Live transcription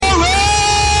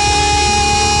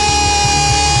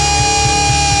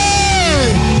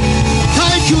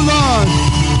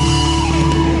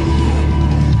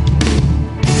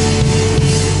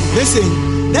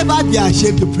Listen, never be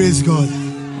ashamed to praise God.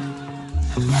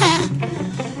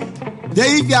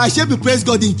 Then if you are ashamed to praise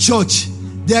God in church,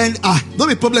 then don't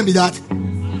be problem with that.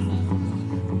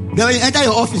 Then when you enter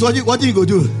your office, what do you go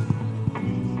do?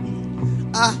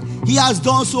 He has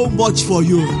done so much for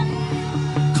you.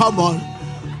 Come on.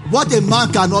 What a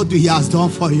man cannot do, he has done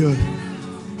for you.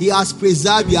 He has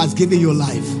preserved, he has given you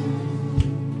life.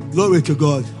 Glory to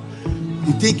God.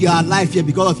 You think you are alive here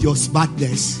because of your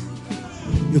smartness.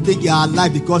 You think you are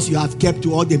alive because you have kept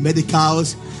to all the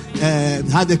medicals,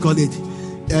 how they call it?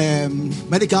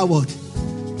 Medical what?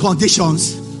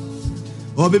 Conditions.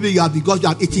 Or maybe you have because you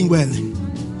have eaten well.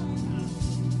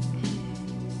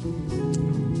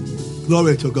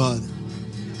 Glory to God.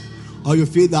 Or you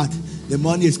feel that the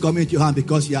money is coming to your hand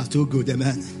because you are too good.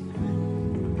 Amen.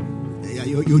 Yeah,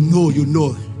 you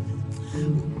know.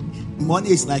 Money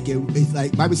is like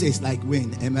Bible says it's like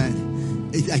wind. Amen.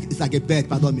 It's like a bird,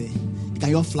 pardon me. It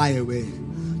cannot fly away.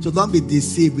 So don't be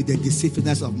deceived with the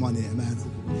deceitfulness of money. Amen.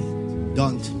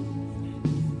 Don't.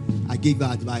 I give you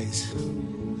advice.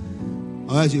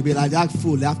 Or else you'll be like that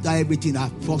fool after everything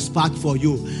has prospered for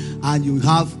you and you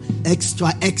have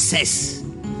extra excess.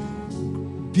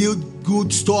 Build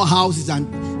good storehouses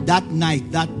and that night,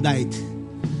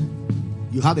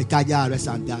 you have a cardiac arrest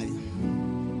and die.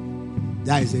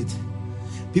 That is it.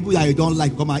 People that you don't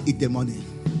like come and eat the money.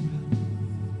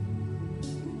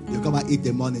 You come and eat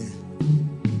the money.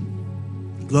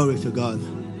 Glory to God.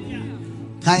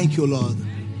 Thank you, Lord.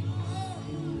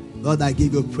 Lord, I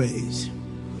give you praise.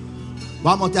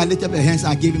 One more time, lift up your hands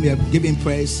and give him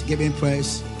praise. Give him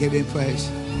praise. Give him praise.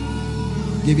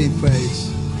 Give him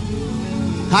praise.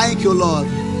 Thank you, Lord.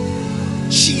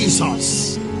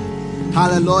 Jesus.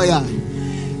 Hallelujah.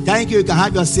 Thank you. You can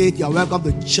have your seat. You're welcome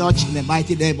to church in the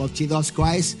mighty name of Jesus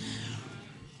Christ.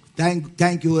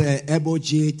 Thank you, Ebo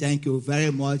G. Thank you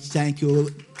very much. Thank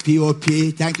you, POP.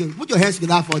 Thank you. Put your hands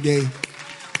together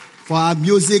for our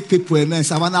music people. Amen.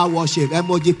 Savannah worship.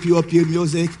 Ebo G, POP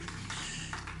music.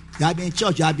 You have been in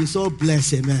church. You have been so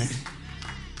blessed. Amen.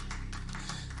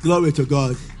 Glory to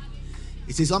God.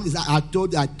 It is something I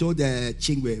told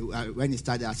Chingwe when he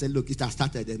started. I said, look, it has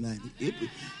started, amen.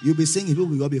 You'll be singing, people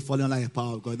will be falling like the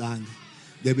power of God and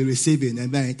they'll be receiving,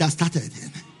 amen. It has started,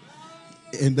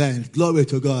 amen. Glory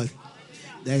to God.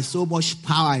 There is so much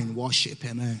power in worship,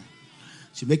 amen.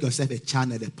 So make yourself a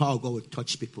channel, the power of God will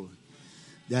touch people.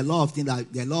 There are a lot of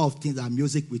things that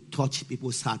music will touch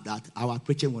people's heart that our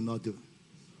preaching will not do.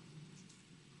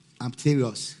 I'm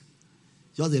serious.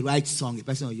 Just the right song, a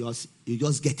person will you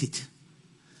just get it.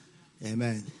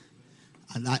 Amen.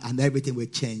 And everything will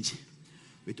change.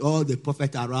 With all the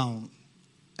prophets around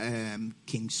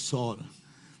King Saul,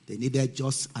 they needed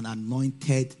just an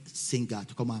anointed singer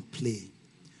to come and play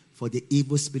for the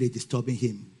evil spirit disturbing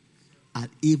him. An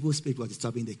evil spirit was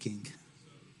disturbing the king.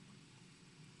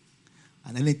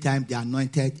 And anytime the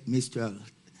anointed minstrel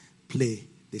play,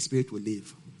 the spirit will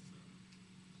leave.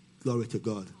 Glory to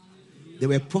God. There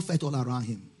were prophets all around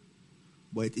him.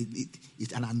 But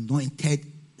it's an anointed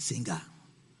singer.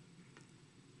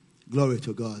 Glory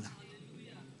to God.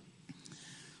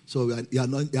 So you are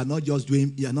not just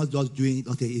doing,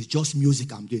 okay, it's just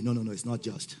music I'm doing. No, it's not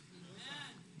just.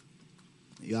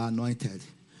 You are anointed.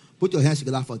 Put your hands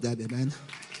together for that, amen.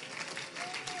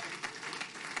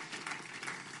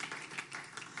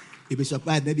 You'll be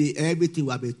surprised, maybe everything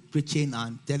we'll be preaching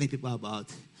and telling people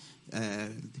about,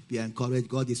 be encouraged,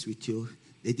 God is with you.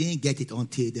 They didn't get it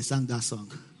until they sang that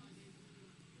song.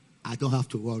 I don't have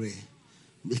to worry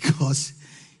because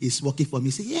it's working for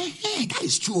me. Say, yeah, that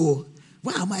is true.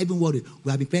 Why am I even worried? We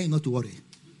have been praying not to worry.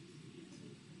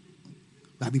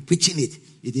 We have been preaching it.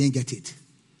 You didn't get it.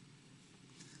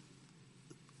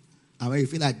 And when you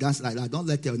feel like dancing like that, don't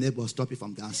let your neighbor stop you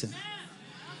from dancing.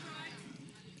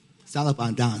 Stand up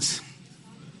and dance.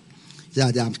 Say,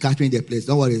 I'm scattering the place.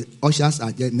 Don't worry. Ushers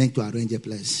are meant to arrange a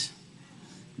place.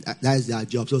 That is their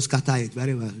job. So scatter it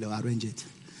very well. They'll arrange it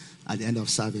at the end of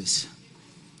service.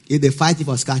 If they fight you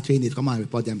for scattering it, come and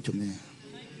report them to me.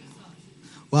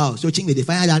 Wow. So Chingwe, they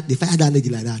fired that lady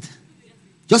like that.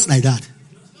 Just like that.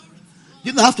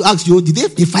 You don't have to ask you, did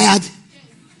they fired?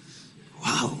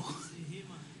 Wow.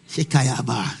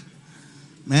 Shekayaba.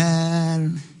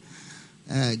 Man.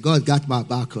 God got my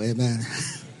back. Amen.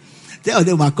 Tell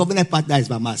them my covenant partner is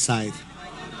by my side.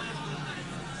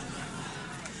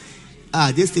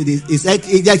 This thing is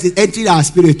entering our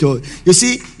spirit. You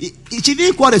see, she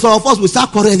didn't quarrel, so of us will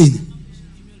start quarreling.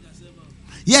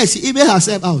 Yes, she emailed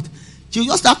herself out. She will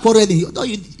just start quarreling.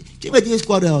 She made this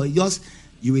quarrel. You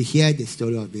will hear the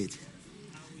story of it.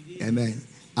 Amen.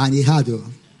 And he had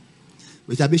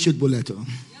with a big shoot bullet.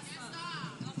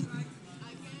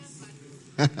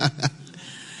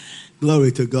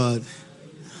 Glory to God.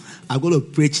 I'm going to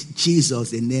preach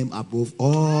Jesus, the name above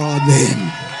all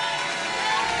names.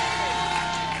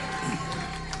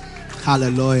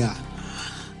 Hallelujah.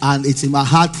 And it's in my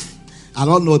heart, I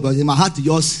don't know, but in my heart to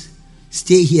just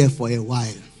stay here for a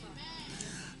while.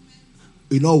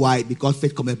 You know why? Because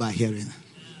faith comes by hearing.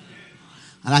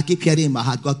 And I keep hearing in my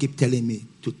heart, God keep telling me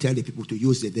to tell the people to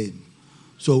use the name.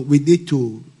 So we need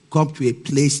to come to a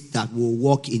place that will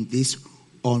walk in this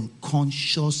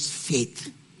unconscious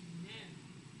faith.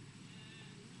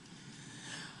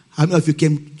 How many of you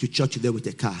came to church today with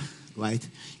a car, right?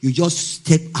 You just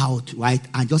step out, right,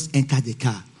 and just enter the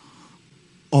car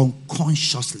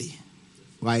unconsciously,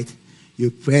 right?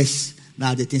 You press,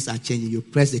 now the things are changing. You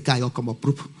press the car, you come up,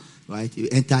 right? You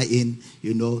enter in,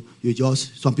 you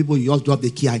just, some people, you just drop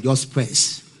the key and just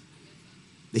press.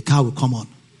 The car will come on.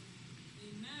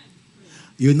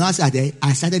 You now say,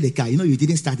 I started the car. You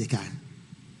didn't start the car.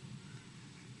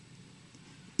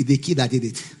 It's the key that did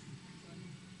it.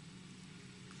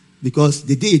 Because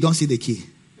the day you don't see the key,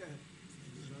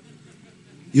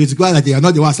 you discover that they are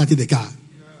not the one starting the car.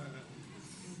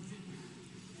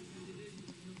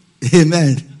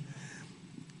 Amen.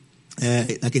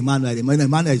 Like Emmanuel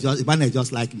is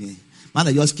just like me.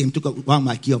 Emmanuel just came, took up one of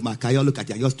my key of my car, you look at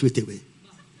it and just threw it away.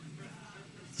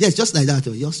 Yes, just like that.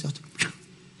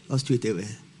 Just threw it away.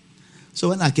 So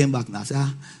when I came back now, I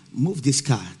said, move this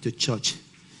car to church.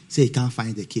 Say he can't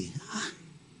find the key.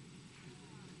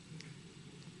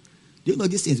 Do you know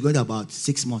this thing is going about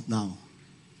 6 months now?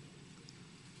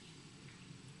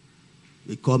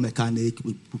 We call mechanic,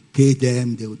 we pay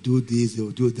them, they will do this, they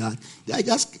will do that.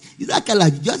 It's that kind of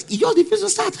like, you just refuse to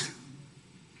start.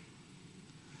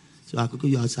 So I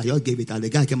just gave it, and the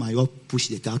guy came and just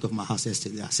pushed the car out of my house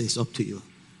yesterday. I said, it's up to you.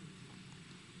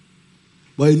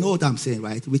 But you know what I'm saying,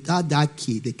 right? Without that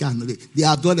key, they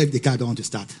have done if the car don't want to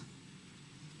start.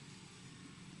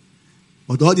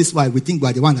 But all this while, we think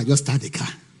we're the one that just start the car.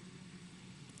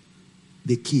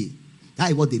 The key.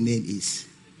 That is what the name is.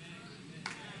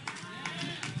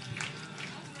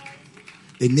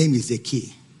 The name is the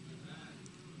key.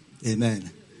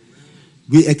 Amen.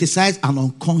 We exercise an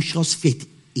unconscious faith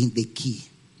in the key.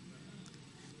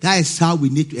 That is how we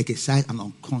need to exercise an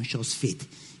unconscious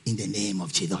faith in the name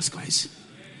of Jesus Christ.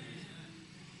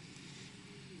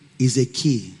 It's a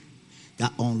key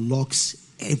that unlocks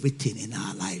everything in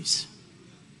our lives.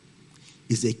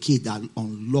 It's a key that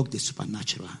unlocks the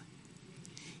supernatural.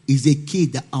 It's a key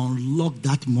that unlocks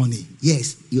that money.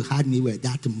 Yes, you heard me well,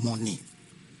 that money.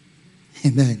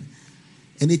 Amen.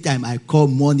 Anytime I call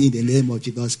money in the name of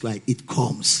Jesus Christ, it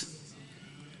comes.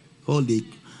 Holy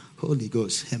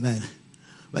Ghost. Amen.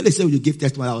 When they say you give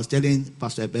testimony, I was telling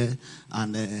Pastor Ebe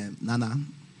and Nana,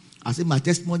 I said my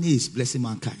testimony is blessing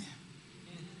mankind.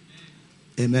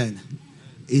 Amen.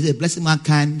 It's a blessing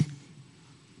mankind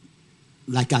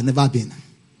like I've never been.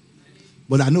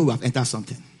 But I know we have entered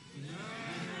something.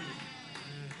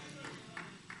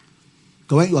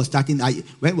 Because when you were starting,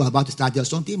 when we were about to start, there's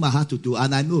something in my heart to do.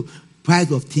 And I know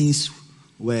price of things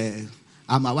were,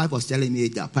 and my wife was telling me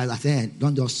that price. I said,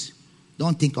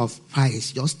 don't think of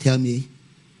price. Just tell me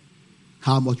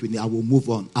how much we need. I will move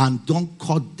on. And don't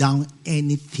cut down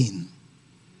anything.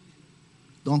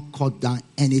 Don't cut down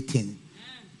anything.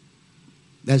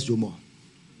 Let's do more.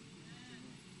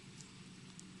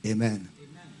 Amen.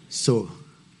 So,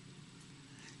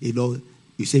 you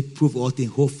say prove all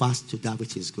things, hold fast to that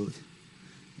which is good.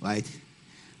 Right?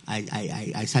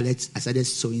 I started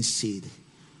sowing seed.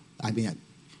 I mean,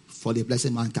 for the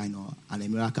blessing mankind and the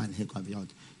miracle and conversion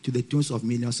to the tunes of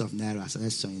millions of naira. I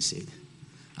started sowing seed.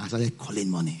 I started calling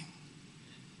money.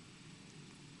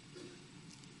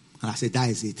 And I said, that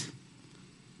is it.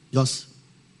 Just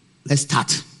let's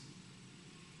start.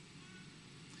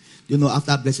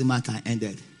 After blessing mankind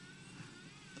ended,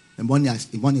 the money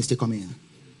is still coming in.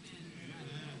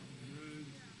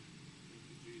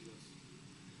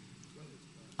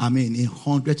 I mean, in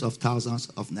hundreds of thousands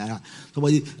of naira.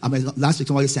 Last week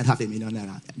somebody sent 500,000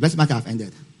 naira. Blessing mankind have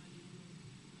ended.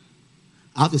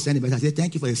 I have to send it back. I said,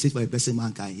 thank you for your seed for the blessing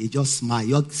mankind. He just smiled.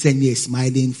 He just sent me a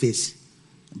smiling face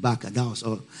back. And that was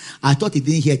all. I thought he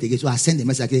didn't hear it again, so I sent the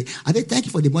message again. I said, thank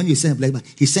you for the money you sent.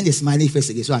 He sent a smiling face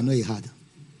again, so I know he had.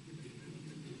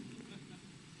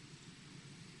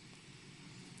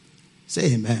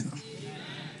 Say amen.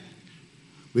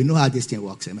 We know how this thing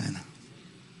works, amen.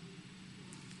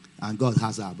 And God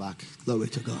has our back. Glory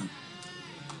to God.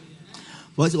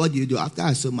 What do you do? After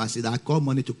I sow my seed, I call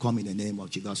money to come in the name of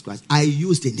Jesus Christ. I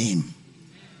use the name.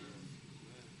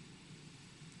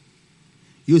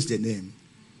 Use the name.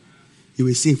 You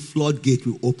will see floodgate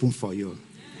will open for you.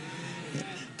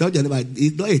 Tell your neighbor,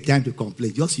 it's not a time to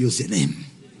complain. Just use the name.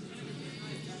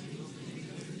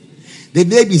 The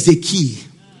name is the key.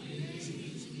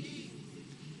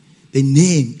 The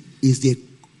name is the,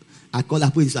 I put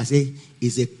this, I say,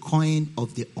 is a coin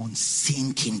of the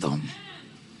unseen kingdom.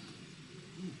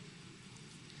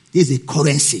 This is a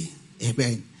currency,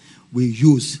 amen, we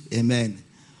use, amen,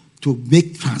 to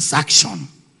make transaction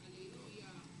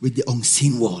with the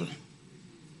unseen world.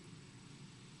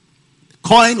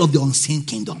 Coin of the unseen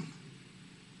kingdom.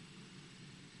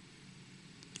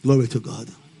 Glory to God.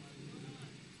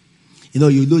 You know,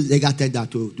 you lose legal tender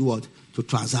to do what? To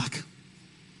transact.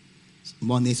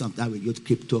 Money, sometimes we use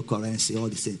cryptocurrency, all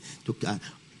these things.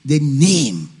 The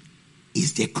name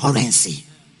is the currency.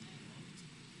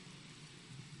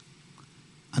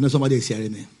 I know somebody is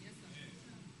hearing me.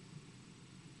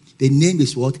 The name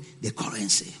is what? The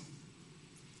currency.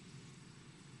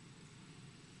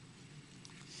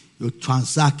 You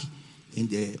transact in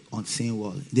the unseen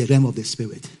world, in the realm of the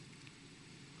spirit.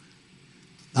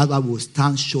 That's why we will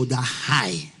stand shoulder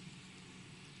high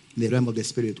in the realm of the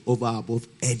spirit over above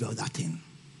every other thing.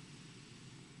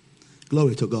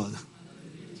 Glory to God.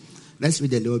 Let's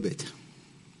read a little bit.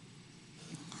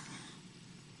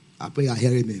 I pray you're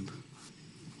hearing me.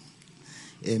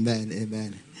 Amen,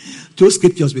 amen. Two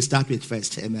scriptures we start with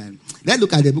first. Amen. Let's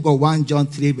look at the book of 1 John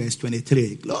 3 verse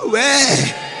 23. Glory.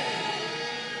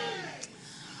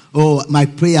 Oh, my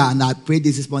prayer, and I pray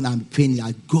this morning, I'm praying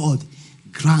that God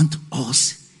grant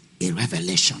us a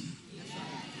revelation.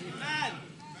 Amen.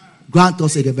 Grant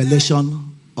us a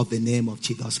revelation of the name of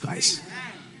Jesus Christ.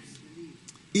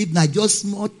 If not just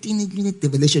small teeny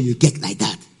revelation you get like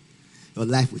that, your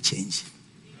life will change.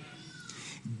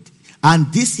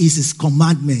 And this is his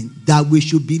commandment, that we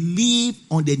should believe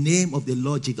on the name of the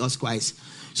Lord Jesus Christ.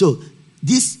 So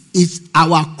this is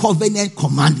our covenant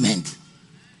commandment.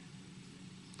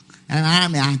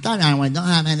 And I thought we don't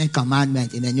have any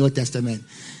commandment in the New Testament.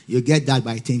 You get that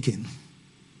by thinking.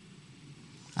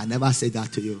 I never said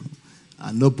that to you.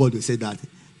 And nobody will say that.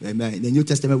 Amen. In the New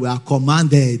Testament, we are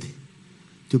commanded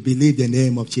to believe the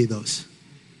name of Jesus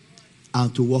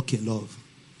and to walk in love.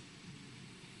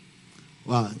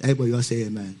 Wow, everybody will say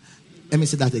amen. Let me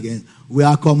say that again. We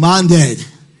are commanded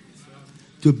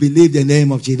to believe the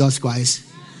name of Jesus Christ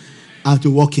and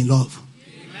to walk in love.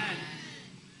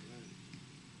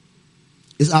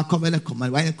 It's our covenant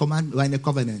command. We're in a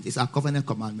covenant. It's our covenant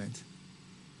commandment.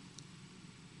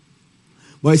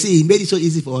 But you see, he made it so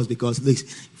easy for us because look,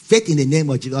 faith in the name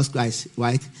of Jesus Christ,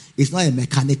 right? It's not a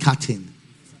mechanical thing.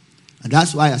 And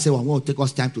that's why I say, well, I want to take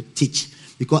us time to teach.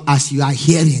 Because as you are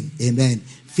hearing, amen,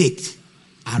 faith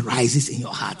arises in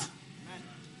your heart.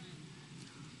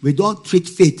 We don't treat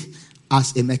faith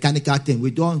as a mechanical thing.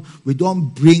 We don't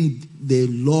bring the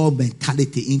law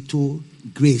mentality into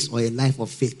grace or a life of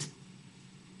faith.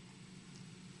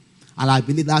 And I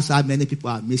believe that's how many people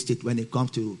have missed it when it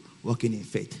comes to walking in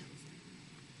faith.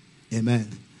 Amen.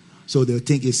 So the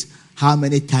thing is, how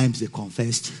many times they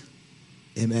confessed.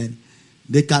 Amen.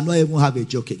 They cannot even have a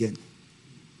joke again.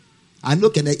 I know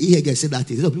can I hear again say that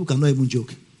people cannot even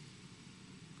joke.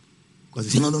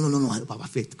 Because they say, no, Papa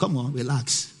faith. Come on,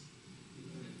 relax.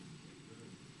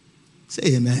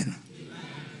 Say amen.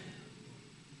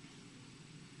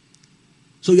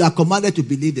 So you are commanded to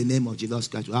believe the name of Jesus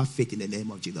Christ, to have faith in the name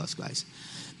of Jesus Christ.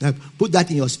 Now, put that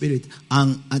in your spirit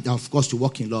and of course to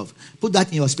walk in love. Put that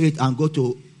in your spirit and go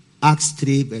to Acts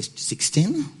 3 verse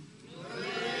 16.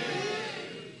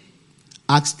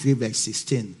 Acts 3 verse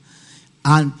 16.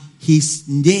 And his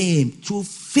name, through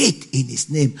faith in his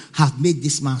name, have made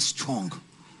this man strong,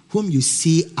 whom you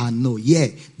see and know. Yeah,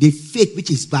 the faith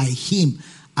which is by him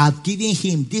have given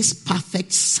him this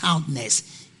perfect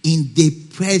soundness in the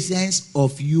presence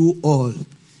of you all.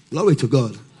 Glory to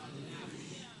God.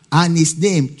 And his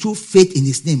name, through faith in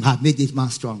his name, have made this man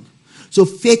strong. So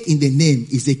faith in the name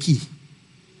is the key.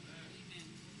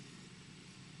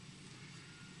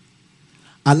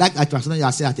 I like that translation. I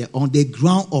said that on the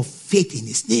ground of faith in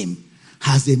his name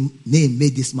has the name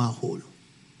made this man whole.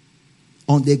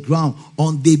 On the ground,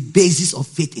 on the basis of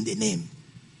faith in the name.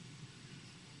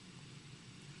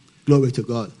 Glory to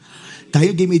God. Can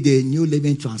you give me the New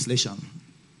Living Translation?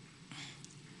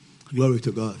 Glory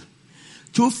to God.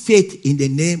 Through faith in the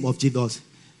name of Jesus,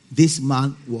 this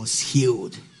man was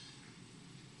healed.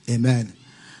 Amen.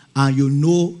 And you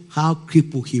know how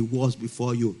crippled he was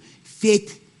before you.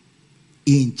 Faith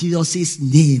in Jesus'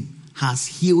 name has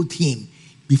healed him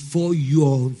before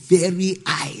your very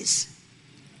eyes.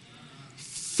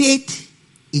 Faith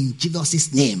in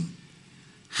Jesus' name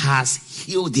has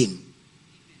healed him.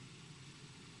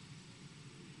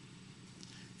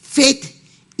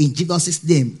 Faith in Jesus'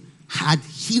 name had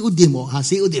healed him or has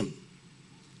healed him.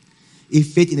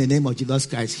 If faith in the name of Jesus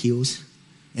Christ heals,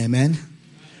 amen,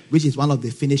 which is one of the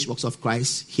finished works of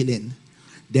Christ, healing,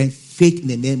 then faith in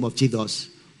the name of Jesus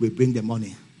will bring the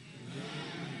money.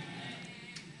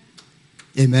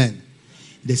 Amen.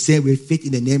 The same way, faith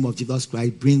in the name of Jesus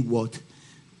Christ bring what?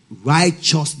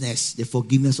 Righteousness, the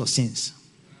forgiveness of sins.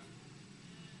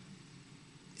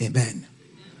 Amen.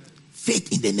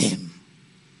 Faith in the name.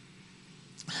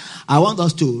 I want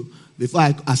us to,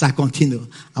 as I continue,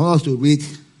 I want us to read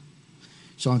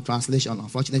some translation.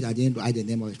 Unfortunately, I didn't write the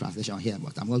name of the translation here,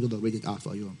 but I'm not going to read it out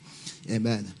for you.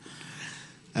 Amen.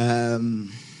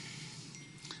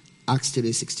 Acts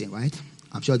 3:16, right?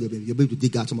 I'm sure you'll be able to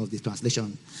dig out some of the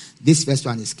translation. This first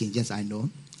one is King James, I know.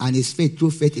 And his faith,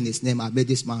 through faith in his name, have made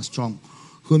this man strong,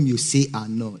 whom you see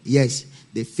and know. Yes,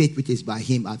 the faith which is by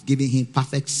him have given him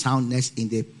perfect soundness in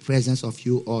the presence of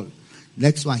you all.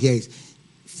 Next one here is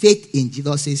faith in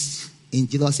Jesus'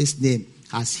 name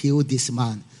has healed this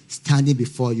man standing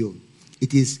before you.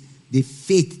 It is the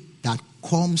faith that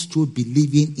comes through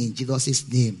believing in Jesus'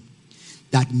 name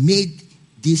that made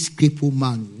this crippled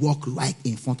man walk right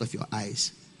in front of your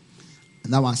eyes.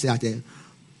 And that one said that,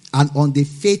 and on the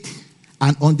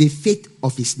faith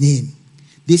of his name,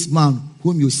 this man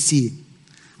whom you see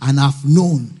and have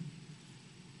known,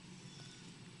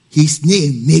 his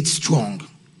name made strong.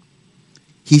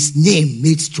 His name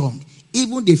made strong.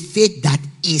 Even the faith that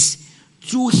is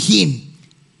through him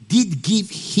did give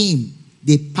him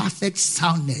the perfect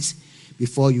soundness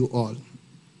before you all.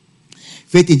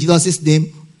 Faith in Jesus'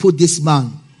 name put this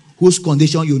man, whose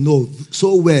condition you know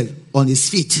so well, on his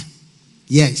feet.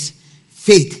 Yes.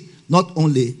 Faith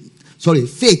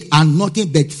and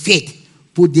nothing but faith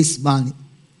put this man,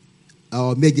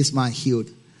 or made this man healed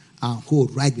and whole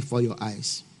right before your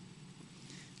eyes.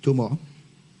 Two more.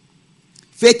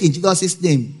 Faith in Jesus'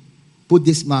 name put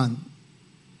this man,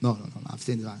 no, I've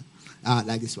seen this one.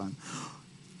 Like this one.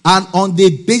 And on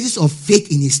the basis of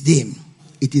faith in his name,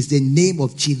 it is the name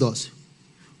of Jesus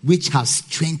which has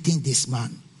strengthened this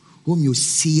man, whom you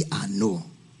see and know.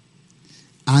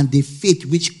 And the faith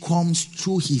which comes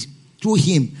through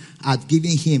him has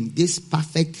given him this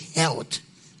perfect health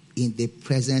in the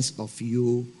presence of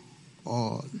you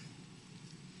all.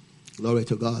 Glory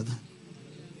to God.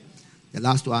 The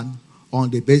last one,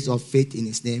 on the basis of faith in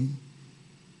his name,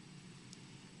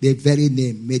 the very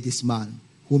name made this man,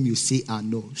 whom you see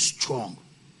and know, strong.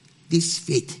 This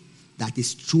faith that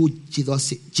is through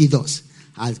Jesus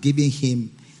has given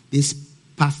him this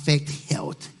perfect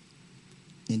health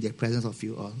in the presence of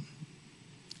you all.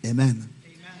 Amen.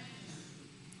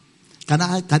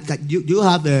 Do you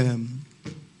have a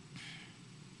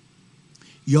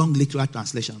Young Literal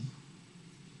Translation?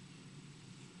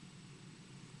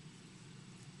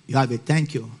 You have a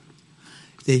thank you.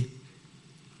 See,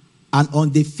 and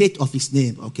on the faith of his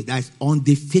name, okay, that is on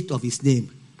the faith of his name,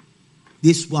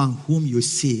 this one whom you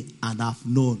see and have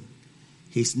known,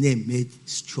 his name made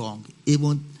strong.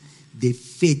 Even the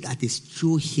faith that is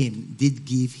through him did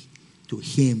give to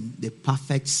him the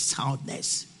perfect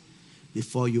soundness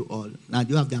before you all. Now,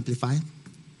 do you have the amplifier?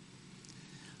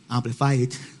 Amplify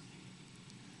it.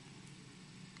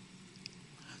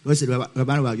 What said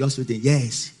Rabbi was just reading?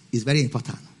 Yes, it's very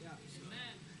important. Yeah.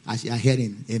 As you are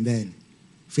hearing, amen.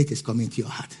 Faith is coming to your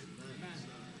heart. Amen.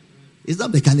 It's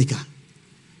not mechanical.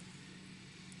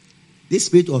 This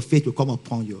spirit of faith will come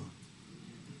upon you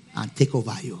and take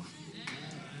over you.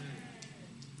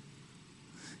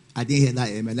 I didn't hear that,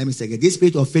 amen. Let me say again. This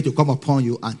spirit of faith will come upon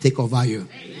you and take over you.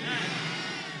 Amen.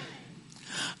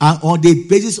 And on the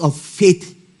basis of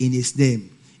faith in his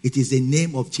name, it is the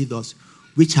name of Jesus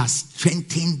which has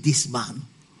strengthened this man,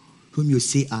 whom you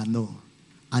see and know.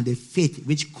 And the faith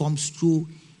which comes through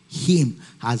him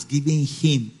has given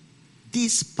him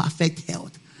this perfect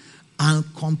health and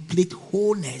complete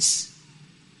wholeness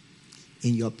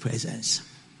in your presence.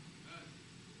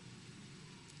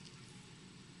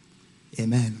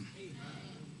 Amen.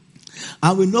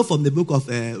 And we know from the book of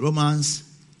Romans,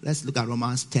 let's look at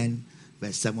Romans 10,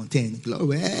 verse 17.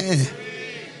 Glory.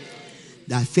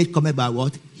 That faith cometh by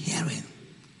what? Hearing.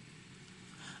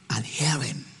 And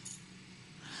hearing.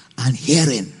 And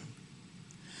hearing.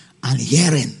 And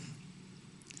hearing.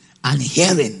 And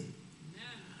hearing.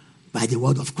 By the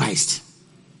word of Christ.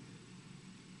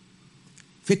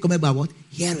 Faith cometh by what?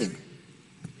 Hearing.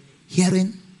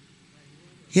 Hearing.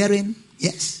 Hearing.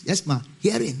 Yes, ma.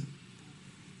 Hearing.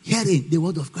 Hearing the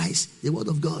word of Christ, the word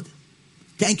of God.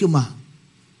 Thank you, ma.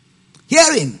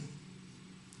 Hearing.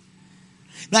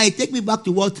 Now, it takes me back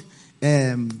to what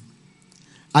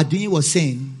Aduni was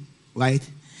saying, right?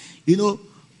 You know,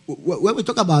 when we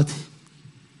talk about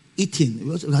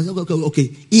eating.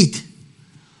 Okay, eat.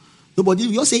 No, but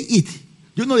if you say eat,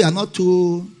 you know you are not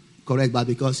too correct, but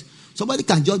because somebody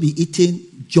can just be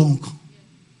eating junk.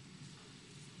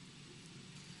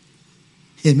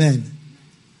 Amen.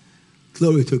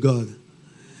 Glory to God.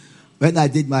 When I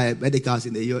did my medicals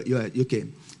in the UK,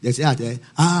 they said,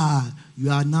 you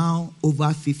are now over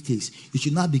 50s. You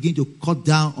should now begin to cut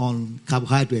down on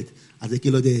carbohydrate as a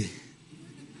kilo a day.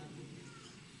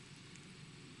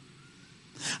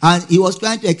 And she was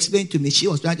trying to explain to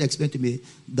me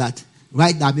that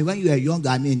right now, when you are young,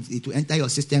 it will enter your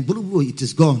system, it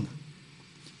is gone.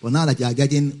 But now that you are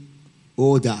getting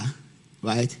older,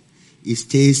 right, it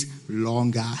stays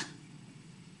longer.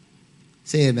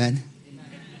 Say amen.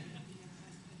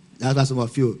 That's why some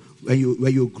of you, when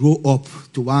you grow up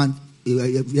to one, when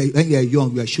you are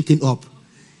young, you are shooting up.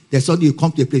 Then suddenly you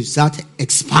come to a place, you start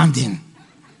expanding.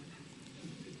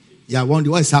 You are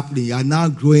wondering what is happening. You are now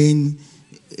growing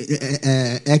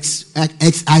X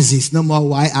axis, no more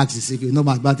Y axis. If you know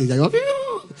mathematics, you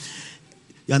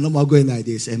are no more going like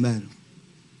this. Amen.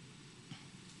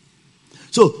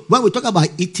 So when we talk about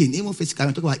eating, even physically, when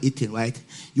we talk about eating, right?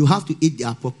 You have to eat the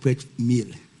appropriate meal.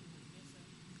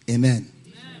 Amen.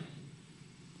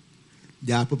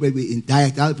 They are appropriate in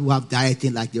diet. Other people have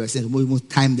dieting like they were saying, even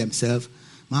time themselves.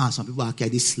 Man, some people are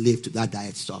kind of slave to that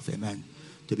diet stuff. Amen.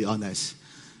 To be honest,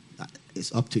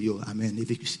 it's up to you. Amen. If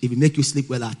it make you sleep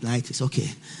well at night, it's okay.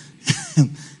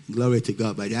 Glory to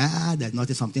God. But there's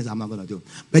nothing. Some things I'm not going to do.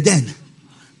 But then,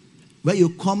 when you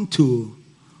come to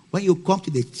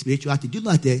the spirituality, do you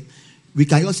know that we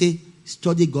can just say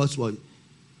study God's word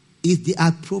is the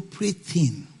appropriate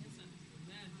thing.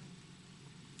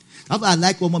 That's why I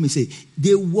like what mommy say.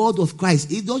 The word of Christ.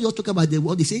 He don't just talk about the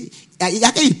word. He say,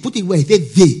 after he put it where he said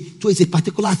they. So it's a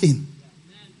particular thing.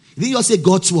 He didn't just say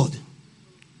God's word.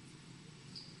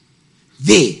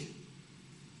 They.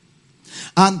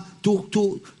 And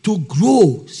to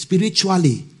grow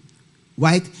spiritually,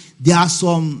 right? There are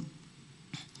some,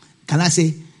 can I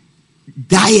say,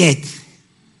 diet,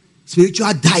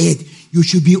 spiritual diet you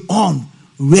should be on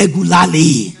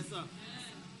regularly.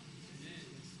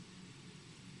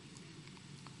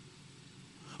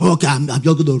 Okay, I'm just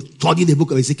going to study the book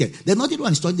of Ezekiel. There's nothing wrong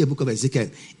in studying the book of Ezekiel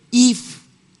if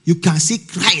you can see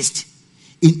Christ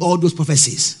in all those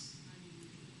prophecies.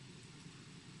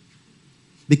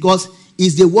 Because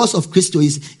it's the words of Christ,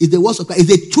 it's the words of Christ, it's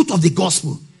the truth of the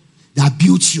gospel that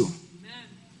builds you. Amen.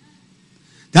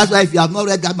 That's why if you have not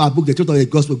read that my book, The Truth of the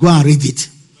Gospel, go and read it.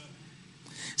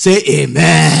 Say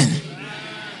amen. Amen.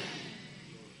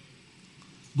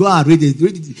 Go and read it.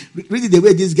 Read it the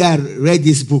way this guy read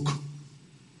this book.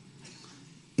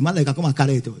 Man, like I come and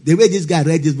carry it. The way this guy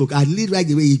read this book, I read right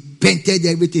the way he painted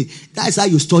everything. That's how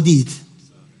you study it.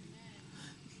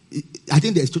 I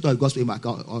think there's Truth of the Gospel in my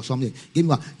account or something. Give me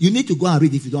one. You need to go and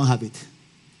read if you don't have it.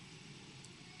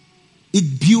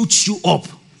 It builds you up.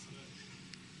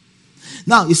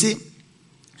 Now, you see,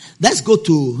 let's go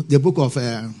to the book of,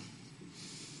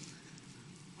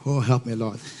 help me,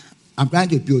 Lord. I'm trying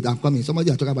to build. I'm coming.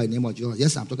 Somebody are talking about the name of Jesus.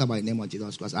 Yes, I'm talking about the name of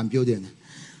Jesus because I'm building.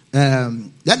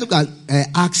 Let's look at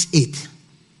Acts 8.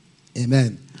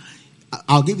 Amen.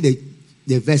 I'll give you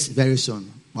the verse very soon.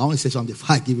 I want to say something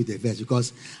before I give you the verse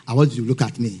because I want you to look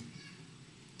at me.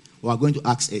 We are going to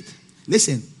Acts 8.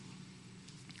 Listen.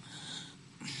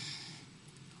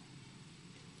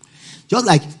 Just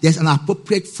like there's an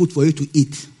appropriate food for you to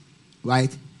eat,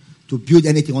 right? To build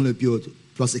anything you want to build,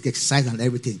 plus exercise and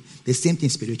everything. The same thing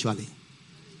spiritually.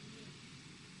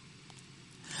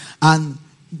 And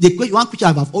one question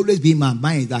I've always been in my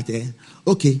mind is that,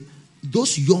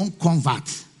 those young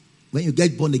converts, when you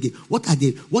get born again, what are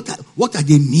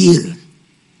the meal?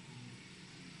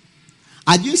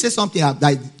 I didn't say something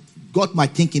that got my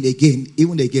thinking again. He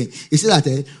said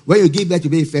that when you give birth to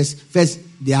baby first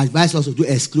they advise us to do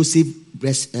exclusive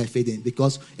breastfeeding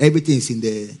because everything is in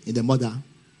the mother.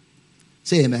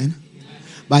 Say amen. Amen.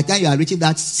 By the time you are reaching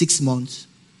that 6 months,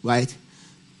 right?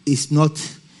 It's not.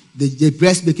 The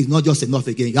breast milk is not just enough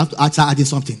again. You have to start adding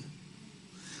something.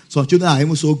 Some children are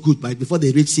even so good, but before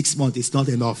they reach 6 months, it's not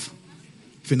enough.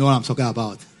 If you know what I'm talking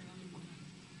about.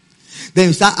 Then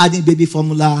you start adding baby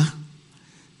formula.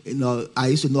 You know, I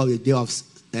used to know the day of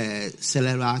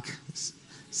Celerac,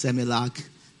 Semilac.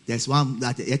 There's one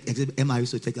that Emma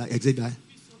used to take,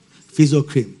 Physo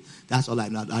cream. That's all I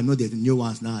know. I know there's new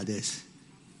ones nowadays.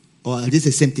 Or is this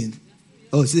the same thing?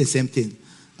 Oh, it's the same thing.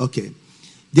 Okay.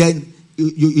 Then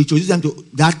you introduce them to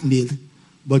that meal,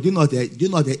 but you know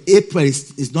that April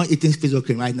is not eating Physo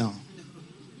cream right now.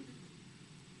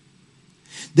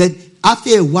 Then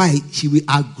after a while, she will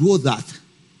outgrow that,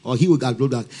 or he will outgrow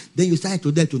that. Then you start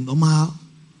to them to normal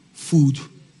food,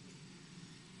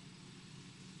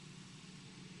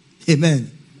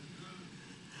 Amen.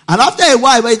 And after a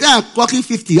while, when you are clocking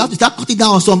 50, you have to start cutting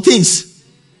down on some things.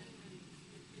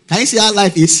 Can you see how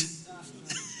life is?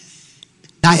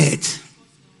 Diet.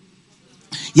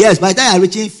 Yes, by the time you are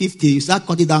reaching 50, you start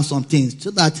cutting down some things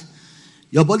so that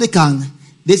your body can.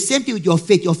 The same thing with your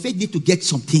faith. Your faith needs to get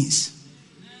some things.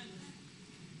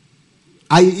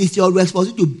 It's your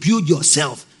responsibility to build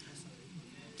yourself.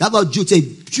 That's what Jude said.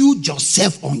 Build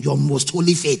yourself on your most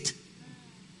holy faith.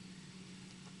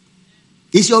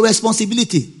 It's your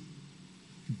responsibility.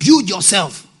 Build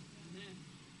yourself.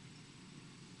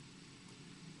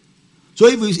 So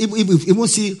if you won't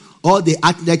see all the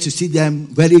athletes, you see them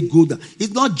very good.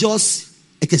 It's not just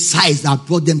exercise that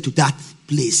brought them to that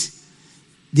place.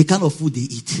 The kind of food they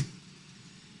eat.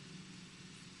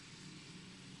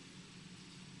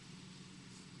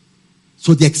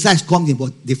 So the exercise comes in,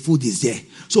 but the food is there.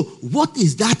 So what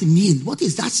is that meal? What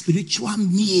is that spiritual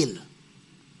meal?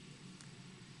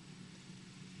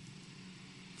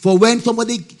 For when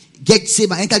somebody gets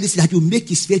saved and enter this, that will make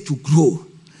his faith to grow.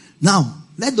 Now,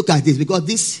 let's look at this,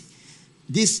 because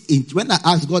when I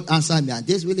asked, God answered me, and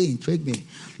this really intrigued me.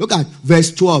 Look at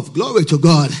verse 12. Glory to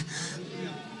God.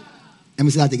 Let me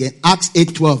say that again. Acts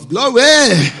 8:12. Glory.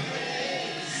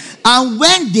 And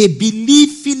when they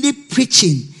believed Philip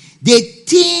preaching the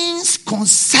things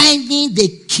concerning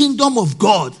the kingdom of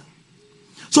God.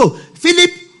 So,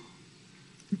 Philip,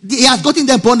 he has gotten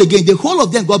them born again. The whole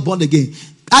of them got born again.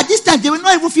 At this time, they were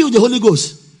not even filled with the Holy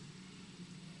Ghost.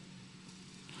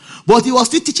 But he was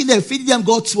still teaching them, feeding them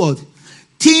God's word.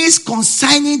 Things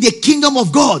concerning the kingdom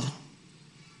of God.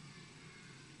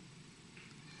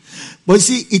 But you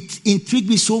see, it intrigued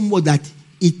me so much that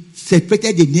it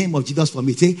separated the name of Jesus from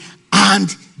it. Say,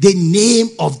 and the name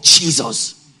of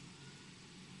Jesus.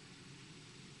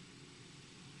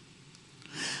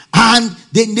 And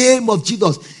the name of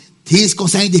Jesus. Things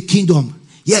concerning the kingdom.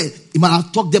 Yeah, he might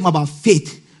have taught them about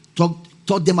faith.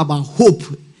 Taught them about hope.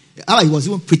 He was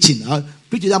even preaching.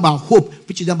 Preaching them about hope.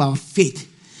 Preaching them about faith.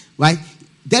 Right?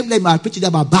 Then they might preach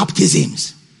them about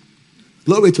baptisms.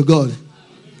 Glory to God.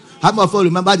 How many of you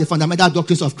remember the fundamental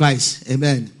doctrines of Christ?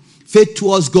 Amen. Faith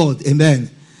towards God. Amen.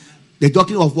 The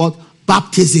doctrine of what?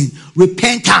 Baptism.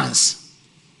 Repentance.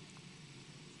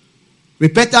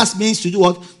 Repentance means to do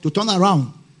what? To turn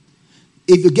around.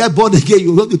 If you get born again,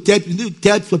 you need to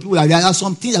tell people that there are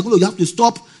some things that you have to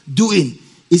stop doing.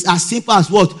 It's as simple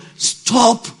as what?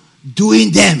 Stop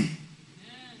doing them.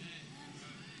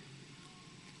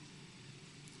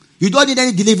 You don't need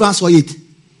any deliverance for it.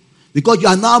 Because you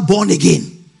are now born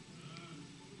again.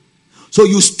 So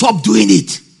you stop doing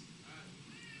it.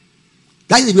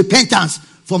 That is repentance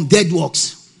from dead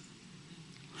works.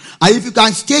 And if you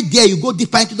can stay there, you go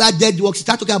deeper into that dead works,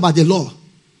 start talking about the law.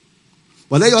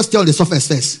 But let us stay on the surface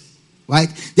first. Right?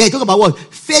 Then you talk about what?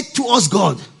 Faith towards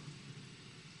God.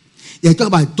 Then you talk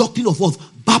about doctrine of what?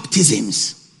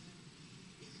 Baptisms.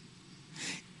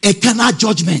 Eternal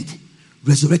judgment.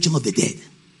 Resurrection of the dead.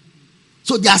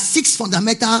 So there are 6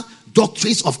 fundamental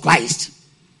doctrines of Christ.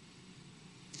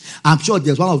 I'm sure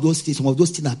there's one of those things, some of those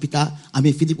things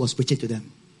that Philip was preaching to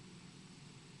them.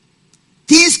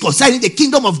 Things concerning the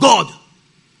kingdom of God.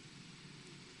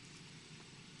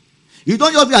 You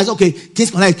don't just realize, okay, things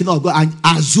concerning the kingdom of God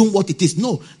and assume what it is.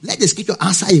 No, let the scripture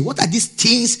answer you. What are these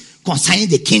things concerning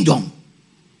the kingdom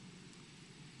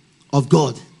of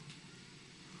God?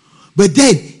 But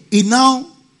then, he now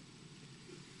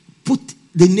put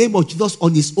the name of Jesus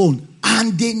on his own.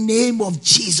 And the name of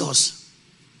Jesus.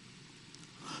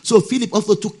 So Philip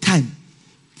also took time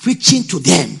preaching to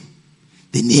them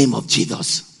the name of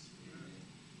Jesus.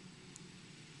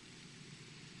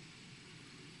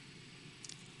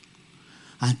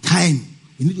 And time,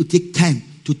 you need to take time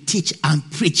to teach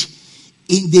and preach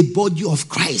in the body of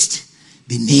Christ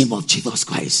the name of Jesus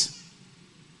Christ.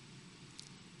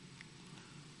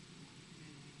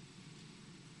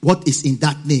 What is in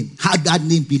that name? How that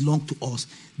name belongs to us.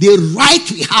 The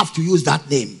right we have to use that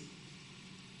name.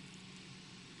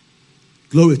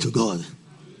 Glory to God.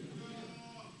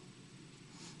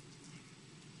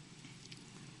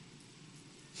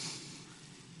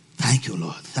 Thank you,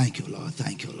 Lord. Thank you, Lord.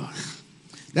 Thank you, Lord.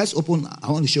 Let's open.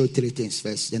 I want to show you 3 things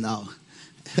first. Then I'll.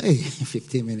 Hey,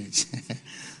 15 minutes.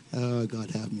 Oh,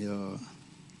 God help me. Oh.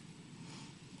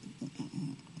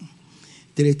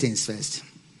 3 things first.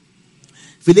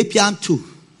 Philippians 2.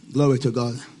 Glory to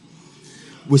God.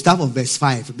 We start from verse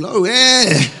 5. Glory.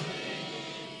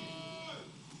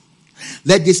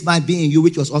 Let this mind be in you,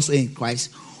 which was also in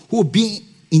Christ, who being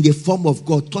in the form of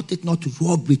God, thought it not to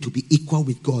robbery to be equal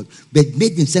with God, but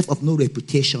made himself of no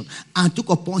reputation, and took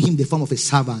upon him the form of a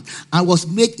servant, and was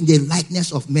made in the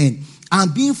likeness of men.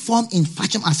 and being formed in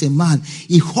fashion as a man,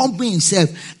 he humbled himself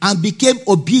and became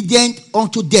obedient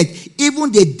unto death,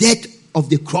 even the death of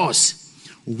the cross.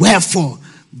 Wherefore,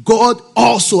 God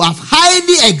also hath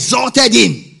highly exalted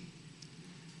him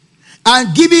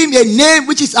and given him a name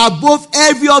which is above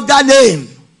every other name.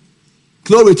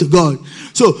 Glory to God.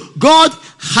 So, God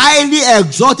highly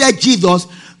exalted Jesus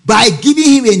by giving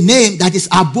him a name that is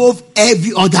above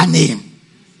every other name.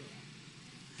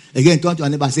 Again, turn to your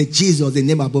neighbor and say, Jesus, the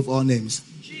name above all names.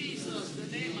 Jesus,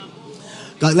 the name above all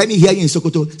names. God, let me hear you in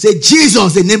Sokoto. Say,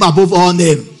 Jesus, the name above all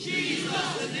names.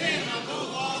 Jesus, the name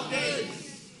above all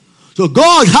names. So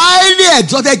God highly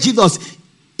exalted Jesus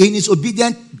in his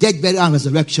obedient death, burial, and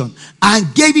resurrection,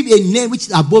 and gave him a name which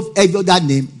is above every other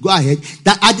name. Go ahead.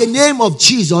 That at the name of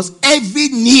Jesus, every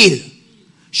knee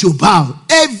should bow.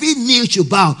 Every knee should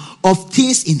bow, of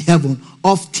things in heaven,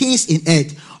 of things in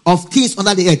earth, of things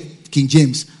under the earth. King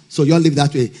James. So you all live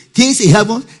that way. Things in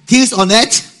heaven, things on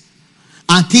earth,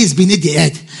 and things beneath the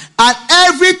earth. And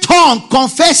every tongue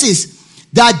confesses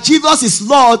that Jesus is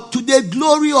Lord, to the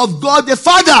glory of God the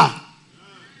Father.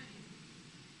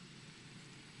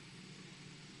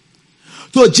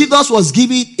 So Jesus was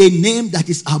given a name that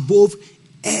is above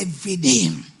every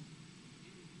name.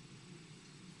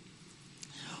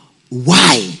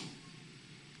 Why?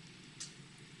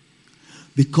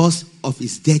 Because of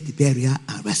his death, burial,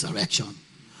 and resurrection.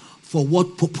 For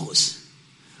what purpose?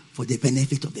 For the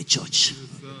benefit of the church.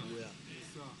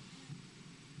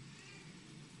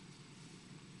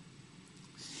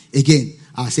 Again,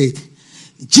 I said,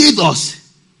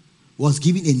 Jesus was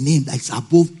given a name that is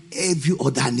above every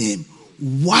other name.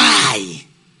 Why?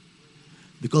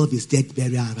 Because of his death,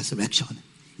 burial, and resurrection.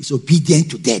 He's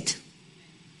obedient to death.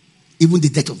 Even the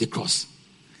death of the cross.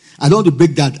 I don't want to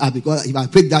break that up, because if I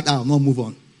break that up, I will not move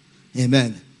on.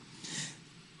 Amen.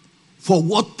 For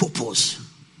what purpose?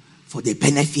 For the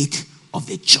benefit of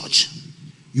the church.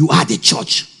 You are the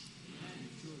church.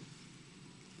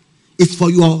 It's for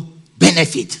your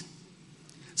benefit.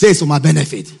 Say, it's for my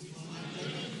benefit.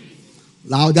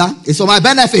 Louder. It's for my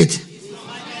benefit.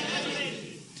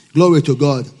 Glory to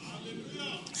God.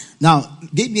 Now,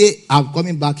 I'm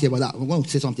coming back here, but I'm going to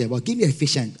say something about, give me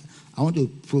Ephesians. I want to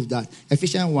prove that.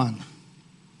 Ephesians 1,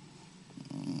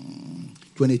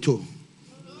 22.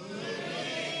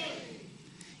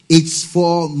 It's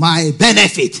for my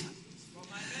benefit.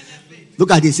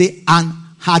 Look at this. Say, and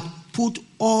had put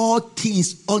all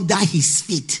things under his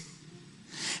feet,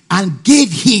 and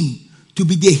gave him to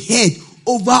be the head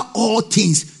over all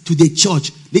things to the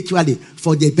church. Literally,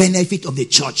 for the benefit of the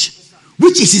church,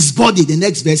 which is his body. The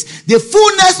next verse. The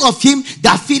fullness of him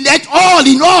that filleth all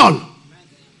in all.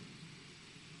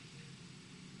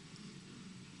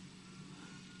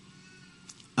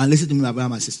 And listen to me, my brother,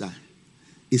 my sister.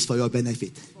 It's for your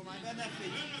benefit. For my benefit.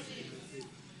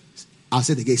 I'll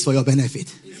say it again. It's for your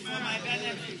benefit. It's for my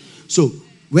benefit. So,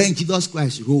 when Jesus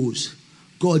Christ rose,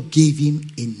 God gave him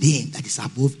a name that is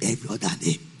above every other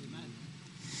name. Amen.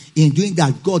 In doing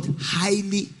that, God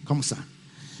highly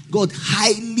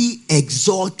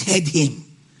exalted him.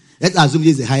 Let's assume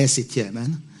this is the highest seat here,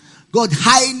 man. God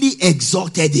highly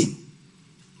exalted him.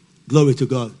 Glory to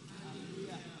God.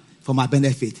 Hallelujah. For my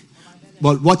benefit.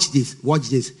 But watch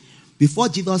this. Before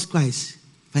Jesus Christ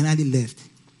finally left,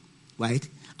 right?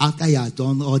 After he has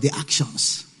done all the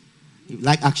actions,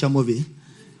 like action movie,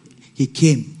 he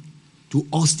came to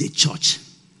us, the church,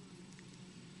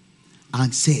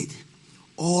 and said,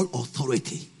 all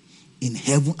authority in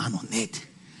heaven and on earth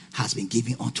has been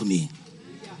given unto me.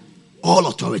 All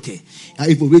authority.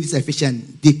 And if we read this Ephesians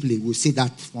deeply, we'll see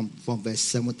that from verse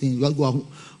 17. Go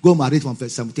and read from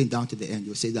verse 17 down to the end.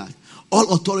 You'll see that.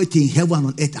 All authority in heaven and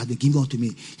on earth has been given unto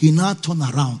me. He now turned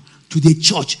around to the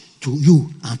church, to you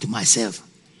and to myself,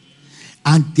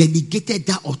 and delegated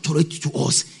that authority to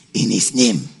us in his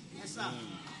name. Yes, sir.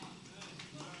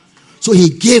 So he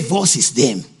gave us his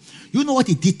name. You know what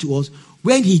he did to us?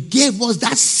 When he gave us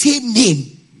that same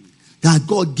name that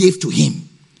God gave to him,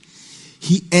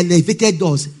 he elevated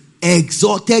us,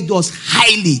 exalted us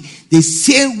highly, the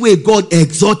same way God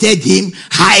exalted him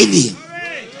highly.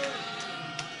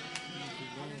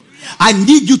 I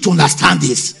need you to understand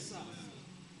this.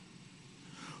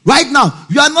 Right now,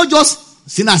 you are not just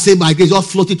sinner saved by grace,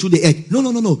 just floating through the earth.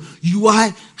 No. You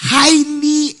are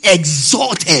highly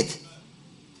exalted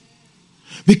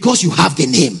because you have the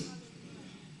name.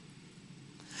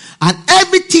 And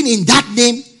everything in that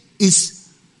name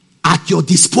is at your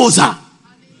disposal.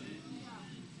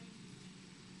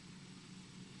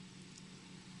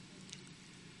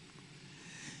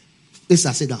 Let's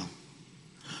sit down.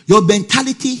 Your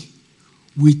mentality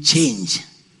will change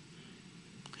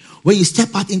When you step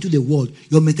out into the world,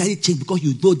 your mentality changes because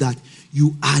you know that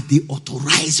you are the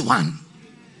authorized one.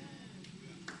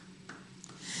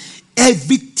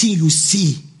 Everything you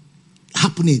see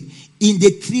happening in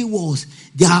the three walls,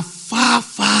 they are far,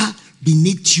 far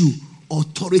beneath you,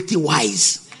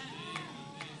 authority-wise.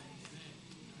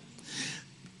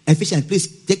 Ephesians,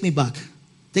 please take me back.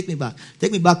 Take me back.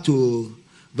 Take me back to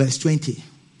verse 20.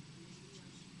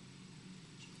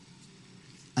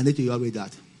 I need to read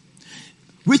that.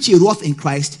 Which he wrought in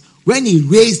Christ when he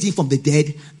raised him from the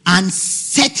dead and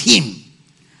set him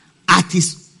at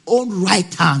his own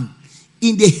right hand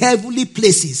in the heavenly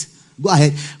places. Go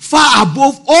ahead. Far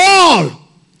above all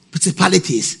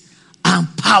principalities and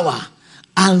power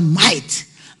and might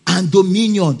and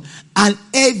dominion and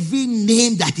every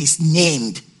name that is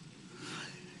named.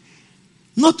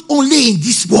 Not only in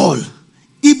this world,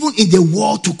 even in the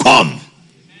world to come.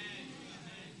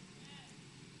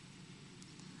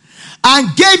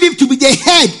 And gave him to be the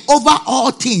head over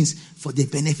all things for the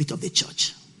benefit of the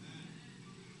church,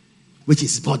 which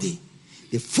is body,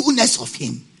 the fullness of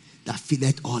him that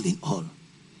filleth all in all.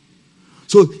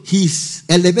 So he's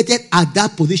elevated at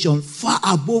that position far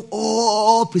above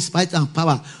all principality and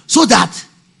power, so that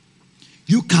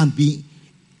you can be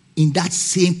in that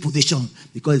same position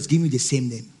because it's giving you the same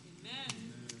name.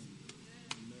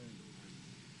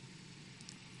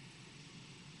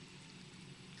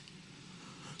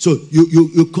 So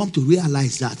you come to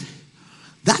realize that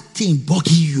thing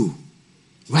bugging you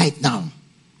right now,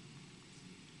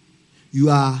 you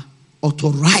are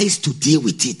authorized to deal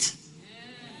with it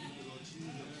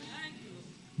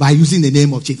by using the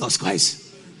name of Jesus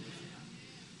Christ.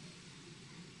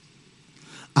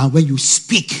 And when you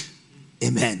speak,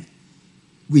 amen,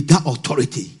 with that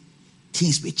authority,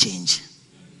 things will change.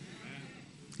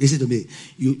 Listen to me.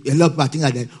 A lot of people think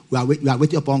that we are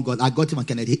waiting upon God. I got him and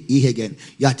Kenneth E. again.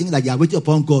 You are thinking that you are waiting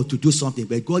upon God to do something,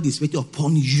 but God is waiting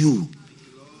upon you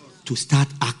to start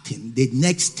acting. The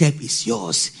next step is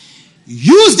yours.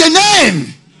 Use the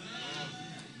name.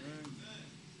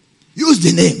 Use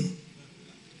the name.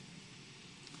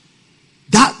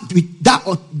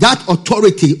 That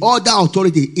authority, all that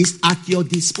authority is at your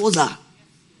disposal.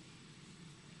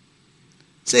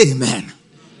 Say amen.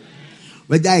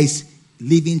 Whether it's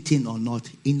living thing or not,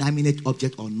 inanimate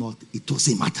object or not, it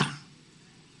doesn't matter.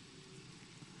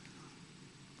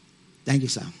 Thank you,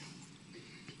 sir.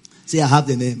 Say, I have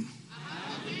the name.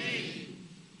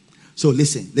 So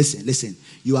listen.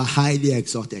 You are highly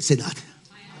exalted. Say that.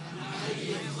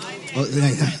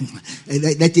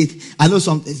 Let it. I know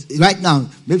some right now.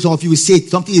 Maybe some of you will say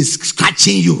something is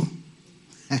scratching you.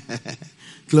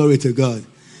 Glory to God.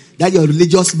 That your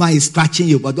religious mind is scratching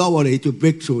you, but don't worry, it will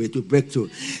break through. It will break through.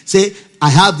 Say, I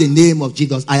have the name of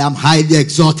Jesus. I am highly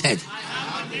exalted.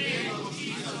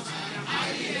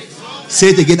 Say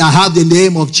it again. I have the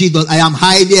name of Jesus. I am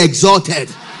highly exalted.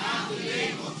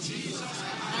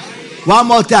 One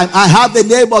more time. I have the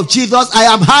name of Jesus. I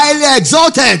am highly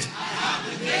exalted.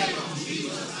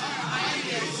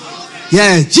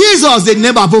 Yeah, Jesus, the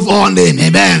name above all name.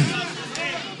 Amen.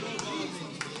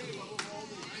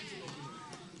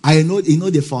 I know you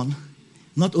know the fun,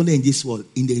 not only in this world,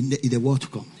 in the world to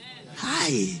come.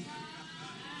 Hi.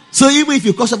 So even if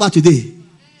you cross over today,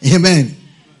 amen.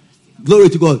 Glory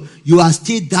to God. You are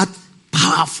still that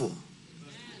powerful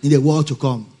in the world to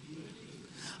come.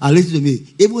 And listen to me.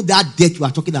 Even that death you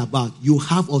are talking about, you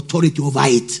have authority over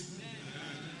it.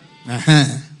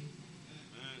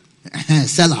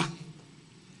 Selah.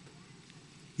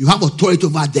 You have authority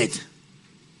over death.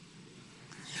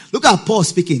 Look at Paul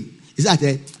speaking. Is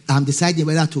that I'm deciding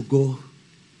whether to go.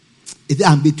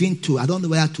 I'm between two. I don't know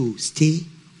whether to stay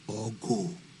or go.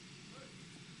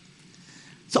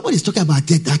 Somebody's talking about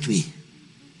death that way.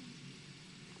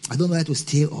 I don't know whether to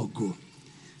stay or go.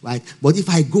 Right? But if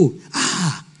I go,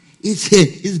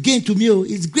 it's gain to me.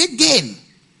 It's great gain.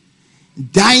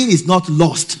 Dying is not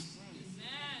lost.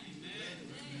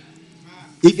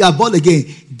 If you are born again,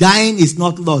 dying is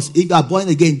not lost. If you are born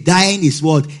again, dying is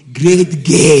what? Great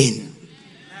gain.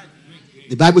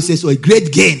 The Bible says so, a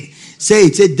great gain. Say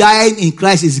it. Say, dying in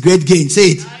Christ is great gain. Say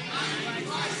it.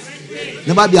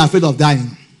 Never be afraid of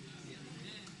dying.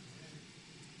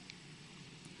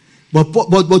 But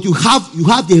you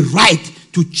have the right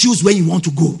to choose when you want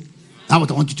to go. That's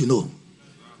what I want you to know.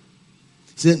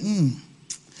 Say,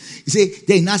 You say,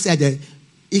 they now say that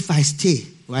if I stay,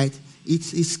 right,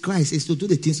 it's Christ. It's to do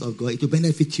the things of God. It will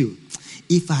benefit you.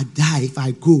 If I die, if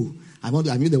I go, I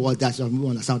mean the word that, so you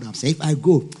understand what I'm saying. If I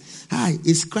go,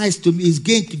 it's Christ to me. It's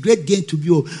great gain to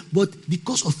me. But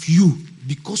because of you,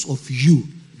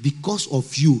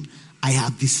 I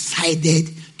have decided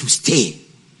to stay.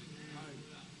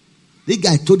 This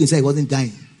guy told himself he wasn't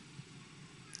dying.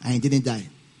 And he didn't die.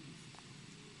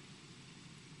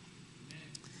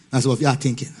 That's what you are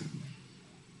thinking.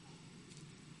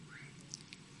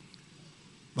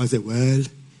 But I said, well,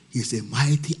 he's a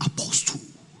mighty apostle.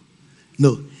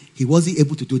 No, he wasn't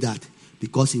able to do that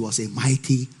because he was a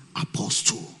mighty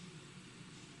apostle.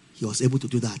 He was able to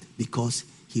do that because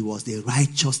he was the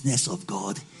righteousness of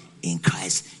God in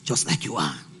Christ, just like you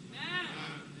are.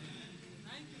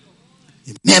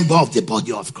 A member of the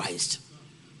body of Christ.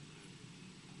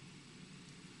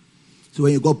 So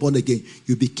when you got born again,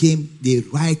 you became the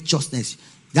righteousness.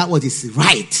 That was his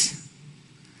right.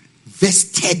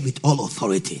 Vested with all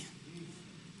authority.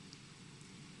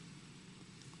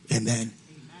 Amen.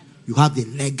 You have the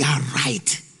legal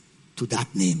right to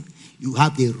that name. You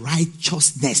have the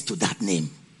righteousness to that name.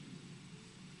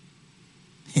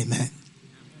 Amen.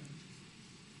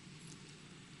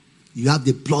 You have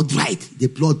the blood right. The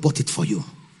blood bought it for you.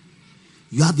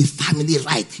 You have the family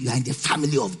right. You are in the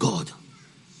family of God.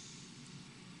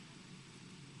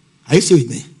 Are you still with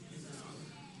me?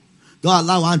 Don't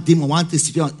allow one demon, one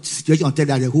situation to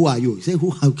tell you, who are you? You say,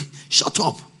 who are you? Shut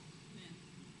up.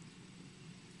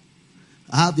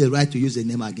 I have the right to use the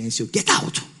name against you. Get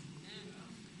out.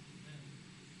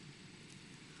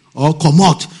 Or come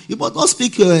out. You must not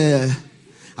speak. I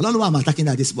don't know why I'm attacking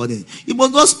that this morning. You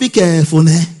must not speak phone.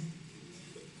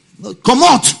 No, come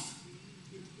out.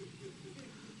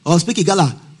 Or speak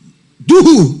Igala.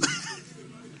 Do.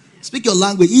 Speak your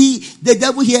language. The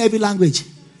devil hear every language.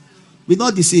 Will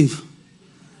not deceive.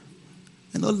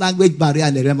 There's no language barrier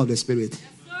in the realm of the spirit.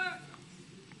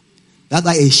 That's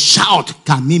why a shout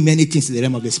can mean many things in the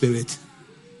realm of the spirit.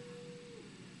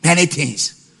 Many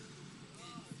things.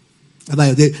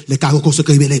 They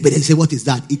say, what is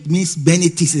that? It means many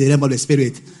things in the realm of the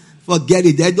spirit. Forget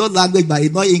it. There's no language, but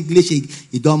it's not English,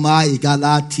 Idoma,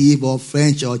 Igala, Tiv, or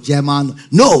French, or German.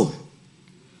 No.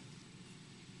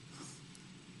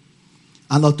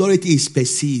 An authority is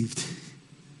perceived.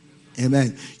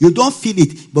 Amen. You don't feel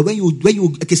it, but when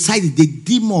you exercise it, the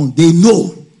demon, they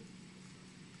know.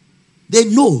 They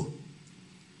know.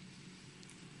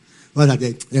 Well,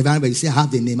 the you say, I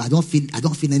have the name. I don't feel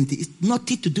anything. It's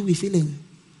nothing to do with feeling.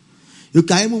 You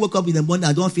can even wake up in the morning,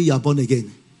 I don't feel you are born again.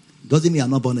 Doesn't mean you are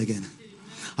not born again.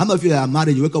 How many of you are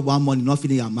married? You wake up one morning, not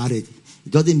feeling you are married.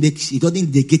 It doesn't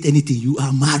negate anything. You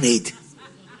are married.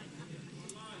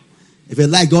 If you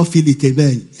like, don't feel it,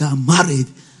 amen. You are married.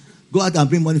 Go out and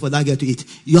bring money for that girl to eat.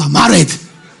 You are married.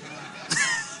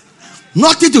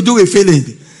 Nothing to do with feeling.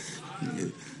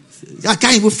 I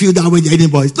can't even feel that way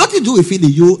anymore. It's nothing to do with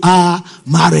feeling. You are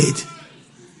married.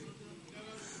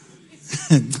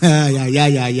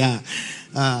 Yeah.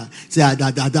 I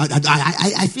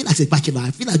feel as a bachelor.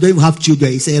 I feel I don't even have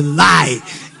children. It's a lie.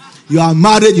 You are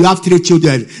married. You have 3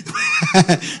 children.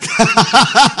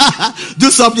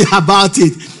 Do something about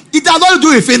it. It has nothing to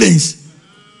do with feelings.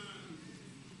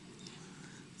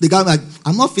 The guy like,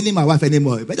 I'm not feeling my wife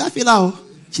anymore. But I feel how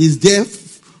she's there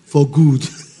for good.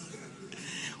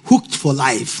 Hooked for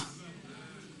life.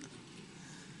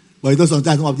 But you know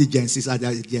sometimes some of the Gen-Zs I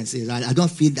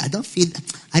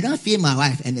don't feel my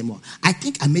wife anymore. I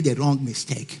think I made a wrong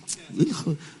mistake.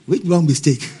 Which wrong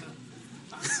mistake?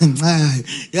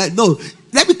 No,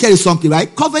 let me tell you something,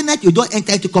 right? Covenant, you don't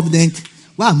enter into covenant.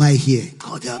 Why am I here?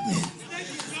 God help me.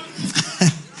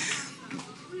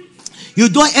 You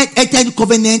don't enter into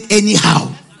covenant anyhow.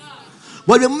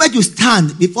 But the moment you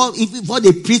stand before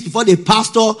the priest, before the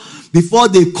pastor, before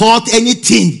the court,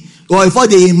 anything, or before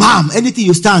the imam, anything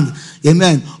you stand,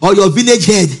 amen, or your village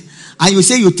head, and you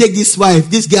say you take this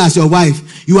girl as your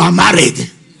wife, you are married.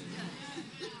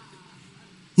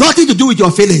 Nothing to do with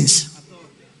your feelings.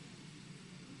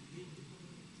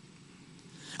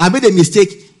 I made a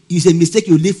mistake. It's a mistake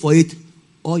you live for it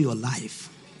all your life.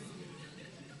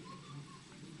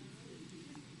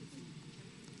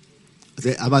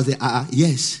 I say,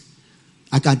 yes,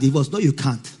 I can divorce. No, you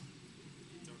can't.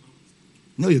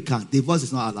 No, you can't. Divorce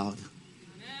is not allowed.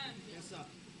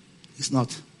 It's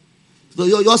not. So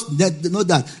you just know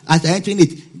that after entering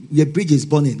it, the bridge is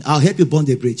burning. I'll help you burn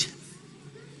the bridge.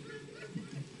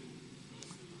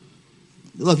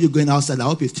 A lot of you going outside, I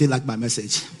hope you still like my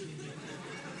message.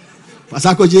 Pastor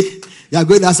Koji, you are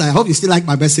going outside, I hope you still like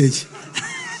my message.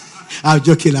 I'm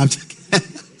joking.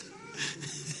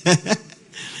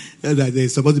 They're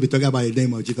supposed to be talking about the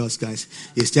name of Jesus Christ.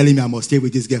 He's telling me I must stay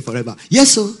with this girl forever. Yes,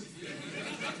 sir.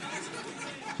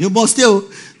 You must still.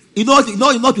 You know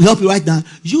to help you right now.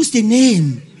 Use the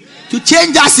name to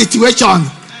change that situation.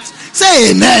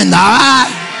 Say amen.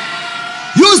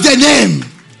 Use the name.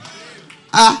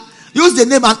 Use the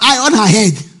name and eye on her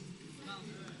head.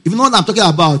 If you know what I'm talking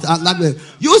about,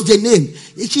 use the name.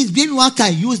 If she's being one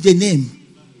kind, use the name.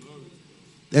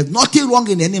 There's nothing wrong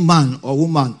in any man or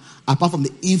woman apart from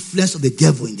the influence of the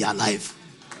devil in their life.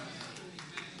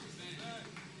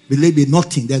 Believe me,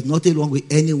 nothing. There's nothing wrong with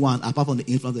anyone apart from the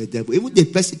influence of the devil. Even the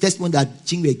testimony that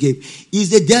Chingwe gave is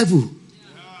the devil.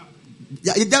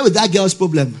 The devil is that girl's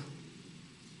problem.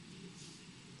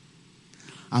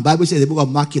 And Bible says in the book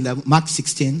of Mark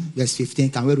 16, verse 15.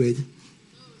 Can we read?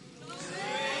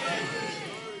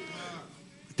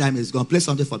 Time is gone. Play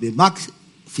something for me. Mark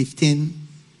 16,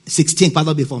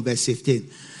 from verse 15.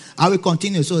 I will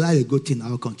continue, so that's a good thing. I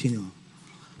will continue.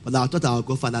 But I thought I would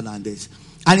go further than this.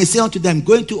 And he said unto them,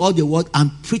 go into all the world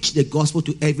and preach the gospel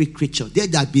to every creature. They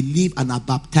that believe and are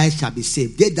baptized shall be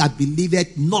saved. They that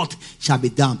believeth not shall be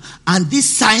damned. And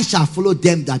this sign shall follow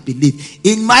them that believe.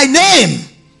 In my name,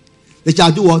 they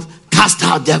shall do what? Cast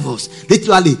out devils.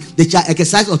 Literally, they shall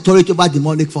exercise authority over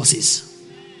demonic forces.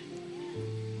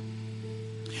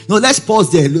 Now, let's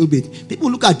pause there a little bit.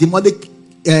 People look at demonic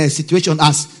situation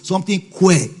as something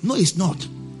queer. No, it's not.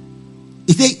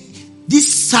 It says,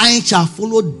 this sign shall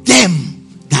follow them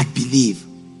that believe.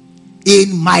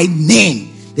 In my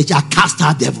name, they shall cast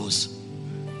out devils.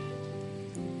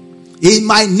 In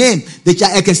my name, they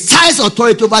shall exercise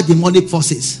authority over demonic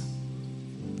forces.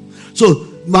 So,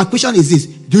 my question is this.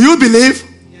 Do you believe?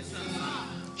 Yes, sir.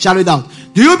 Shout it out.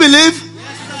 Do you believe?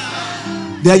 Yes,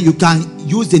 sir. Then you can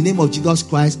use the name of Jesus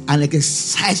Christ and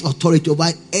exercise authority over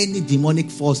any demonic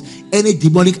force, any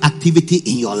demonic activity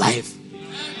in your life.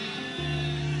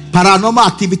 Paranormal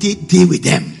activity, deal with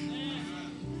them.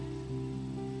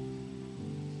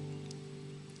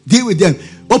 Deal with them.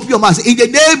 Open your mouth. In the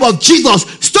name of Jesus,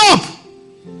 stop.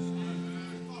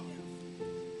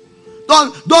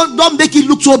 Don't make it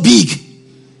look so big.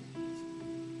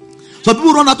 Some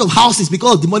people run out of houses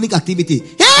because of demonic activity.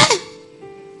 Eh?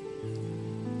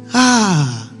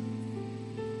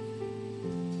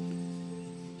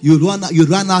 You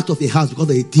run out of a house because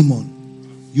of a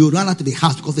demon. You run out of a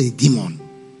house because of a demon.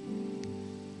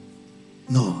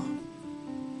 No.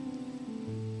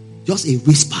 Just a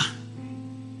whisper.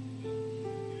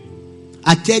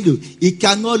 I tell you, it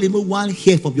cannot remove one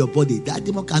hair from your body. That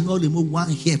demon cannot remove one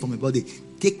hair from your body.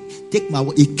 Take my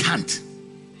word, it can't.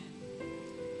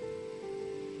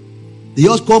 They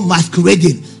just call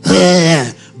masquerading.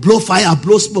 Blow fire,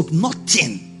 blow smoke.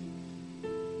 Nothing.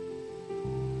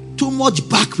 Too much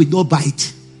back with no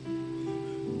bite.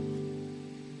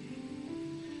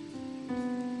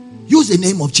 Use the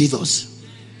name of Jesus.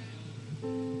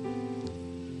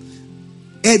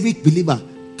 Every believer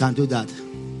can do that.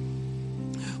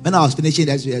 When I was finishing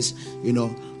SVS,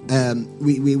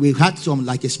 we had some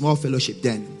like a small fellowship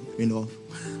then,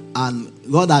 and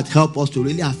God had helped us to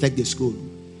really affect the school.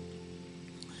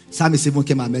 Sammy even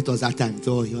came and met us that time,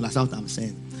 so you understand what I'm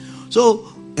saying.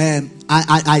 So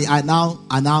I now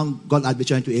got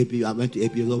admission to APU. I went to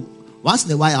APU. So once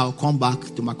in a while I'll come back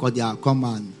to Makurdi. I'll come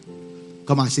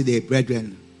and see the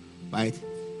brethren, right?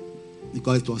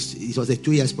 Because it was a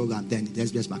 2 years program then.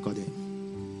 That's just Makurdi.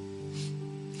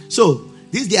 So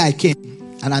this day I came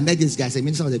and I met this guy, a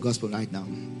minister of the gospel right now.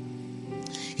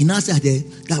 He now said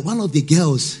that one of the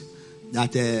girls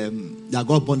that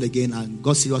got born again and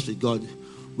got serious with God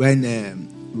when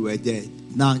we were there.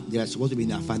 Now they are supposed to be in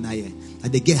their final year.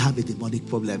 And the girl have a demonic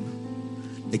problem.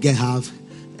 The girl have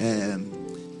a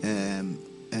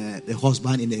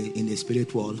husband in the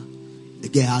spirit world. The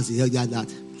girl has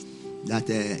that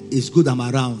it's good I'm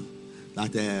around.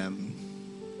 That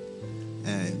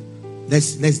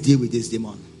let's deal with this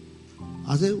demon.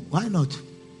 I said, why not?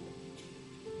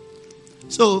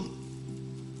 So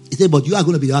he said, but you are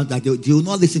going to be the one that you will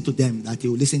not listen to them, that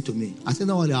you will listen to me. I said,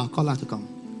 no worry, I'll call her to come.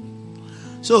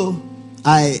 So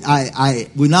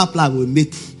we now plan, we'll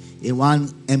meet in one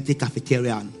empty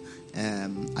cafeteria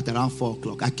at around 4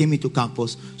 o'clock. I came into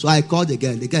campus, so I called the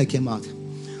girl. The girl came out.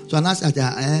 So I asked her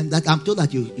that I'm told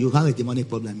that you have a demonic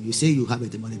problem. You say you have a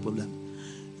demonic problem.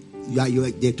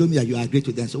 They told me that you agreed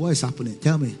to them. So what is happening?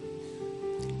 Tell me.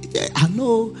 I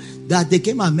know that they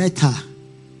came and met her.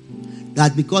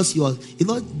 That because you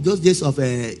those days of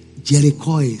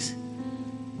Jericho's.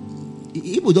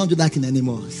 People don't do that thing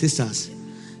anymore, sisters.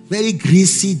 Very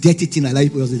greasy, dirty thing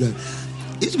like people do that.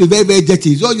 It used to be very, very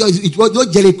dirty. It was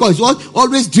not Jericho. It was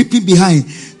always dripping behind.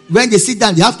 When they sit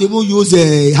down, they have to even use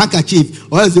a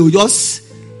handkerchief, or else they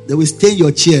will stain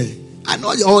your chair. I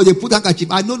know, or they put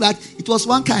handkerchief. I know that it was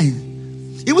one kind.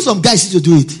 Even some guys used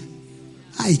to do it.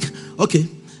 Okay.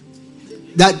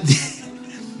 That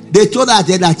they told her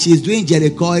that she is doing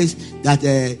Jericho's, that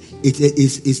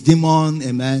it's demon,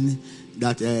 amen.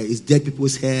 That it's dead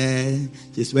people's hair.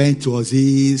 She's wearing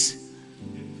trousers.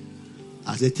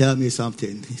 I said, tell me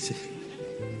something.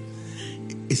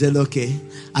 He said, okay.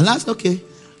 And I said, okay.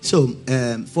 So,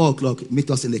 4 o'clock, meet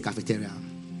us in the cafeteria.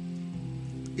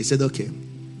 He said, okay.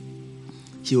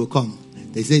 She will come.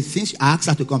 They said, since I asked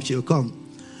her to come, she will come.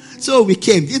 So we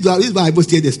came. This is why I always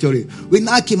tell the story. We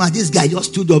now came and this guy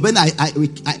just stood up. When I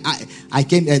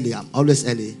came early, I'm always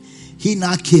early. He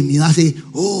now came. He now said,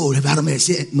 oh, Reverend Rome.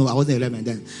 No, I wasn't a Reverend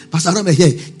then. Pastor Rome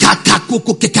said,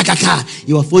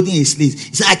 he was folding his sleeves.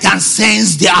 He said, I can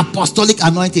sense the apostolic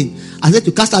anointing. I said,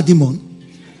 to cast out demon.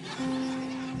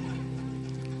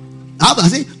 I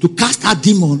said, to cast out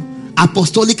demon,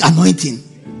 apostolic anointing.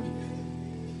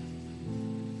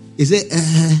 He said,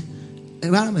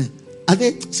 Reverend Rome. I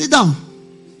said, sit down.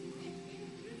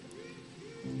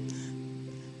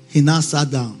 He now sat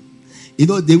down. You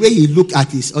know, the way he looked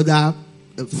at his other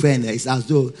friend is as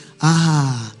though,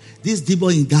 this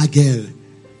demon in that girl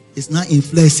is not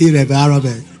influencing Reverend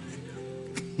Robert.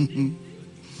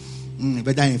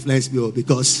 Better influence me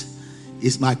because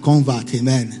it's my convert.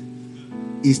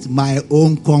 Amen. It's my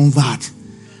own convert.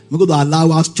 I'm going to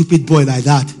allow a stupid boy like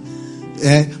that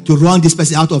to run this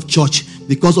person out of church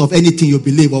because of anything you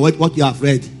believe or what you have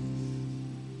read.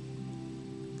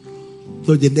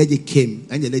 So the lady came,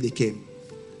 and the lady came.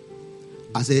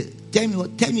 I said, tell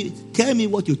me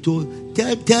what you told.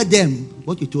 Tell them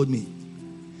what you told me.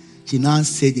 She now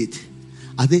said it.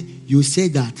 I said, you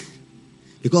said that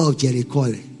because of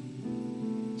Jericho.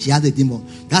 She had a demon.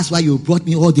 That's why you brought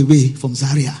me all the way from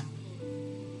Zaria.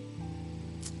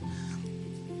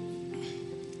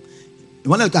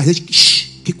 One of the guys said,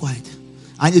 shh, keep quiet.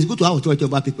 And it's good to have authority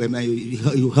over people, man.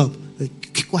 You help.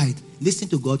 Keep quiet. Listen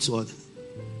to God's word.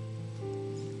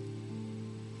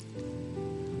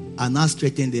 And now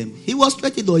straightened them. He was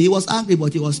straightened though. He was angry,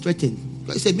 but he was straightened.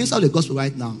 He said, minister of the gospel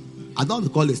right now. I don't want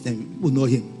to call his name. People know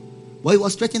him. But he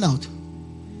was straightened out.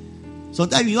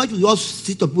 Sometimes you just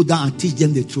sit people down and teach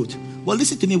them the truth. But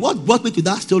listen to me. What brought me to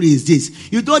that story is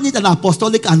this. You don't need an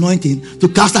apostolic anointing to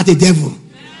cast out a devil.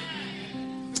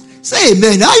 Say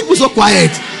amen. How are you so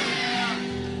quiet?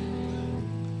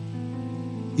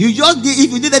 You just need,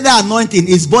 if you need that anointing,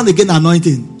 it's born again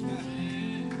anointing.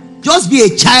 Just be a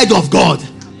child of God.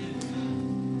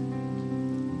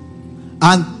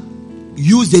 And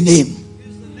use the name.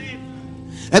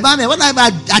 Whenever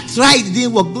I tried, it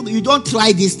didn't work. You don't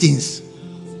try these things.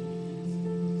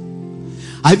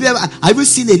 Have you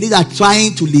seen a leader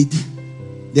trying to lead?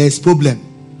 There is problem.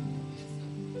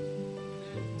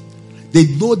 They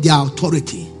know their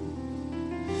authority.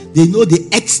 They know the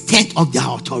extent of their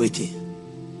authority.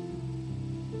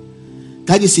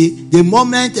 Can you see? The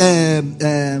moment,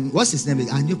 what's his name?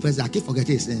 Our new president, I keep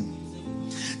forgetting his name.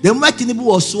 The moment Tinubu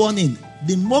was sworn in,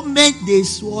 the moment they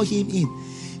swore him in,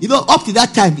 you know, up to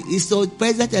that time, it's the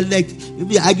president-elect,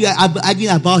 maybe arguing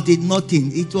about it,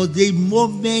 nothing. It was the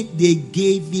moment they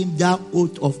gave him that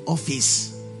oath of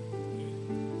office.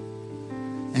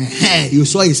 You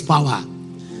saw his power.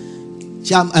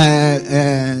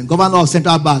 Governor of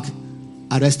Central Bank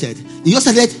arrested. He just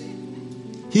said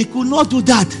he could not do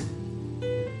that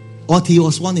until he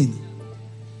was sworn in.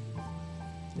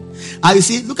 And you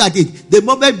see, look at it. The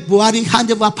moment Buhari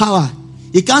handed over power,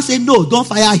 he can't say no, don't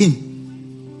fire him.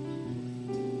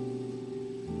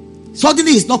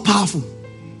 Suddenly he's not powerful.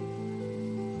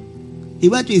 He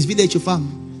went to his village to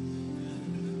farm.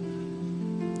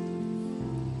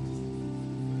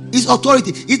 His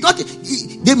authority. It's not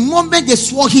the moment they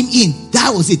swore him in,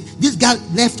 that was it. This guy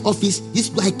left office, this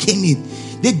guy came in.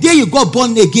 The day you got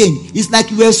born again, it's like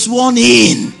you were sworn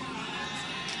in.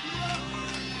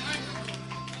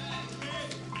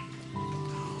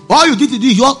 All you need to do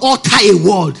is just utter a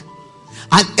word,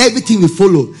 and everything will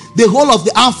follow. The whole of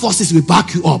the armed forces will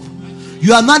back you up.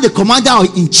 You are not the commander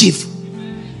in chief.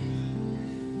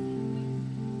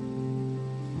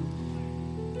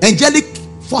 Angelic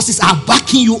forces are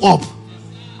backing you up.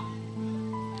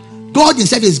 God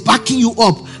himself is backing you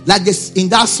up. Like this in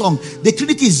that song, the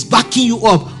Trinity is backing you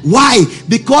up. Why?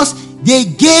 Because they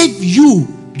gave you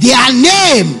their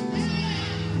name.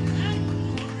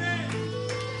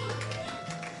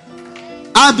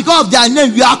 And because of their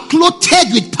name, you are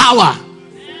clothed with power.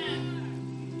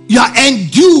 You are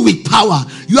endued with power.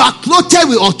 You are clothed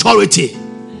with authority.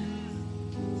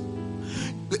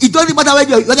 It doesn't matter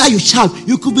whether you shout.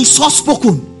 You could be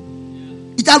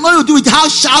soft-spoken. It has nothing to do with how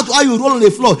shout or how you roll on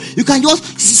the floor. You can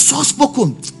just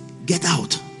soft-spoken. Get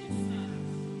out.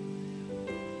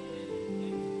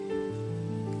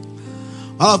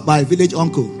 One of my village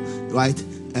uncle, right?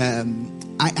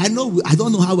 I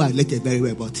don't know how I related very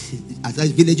well, but as a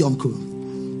village uncle,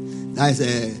 that is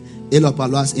Elo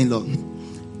Palo's in-law.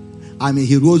 I mean,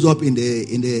 he rose up in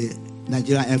the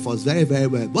Nigerian Air Force very, very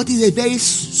well. But he's a very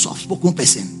soft-spoken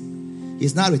person.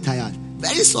 He's now retired.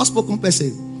 Very soft-spoken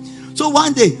person. So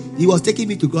one day, he was taking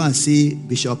me to go and see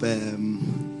Bishop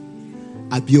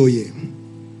Abioye.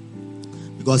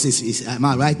 Because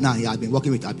right now, he has been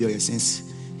working with Abioye since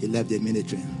he left the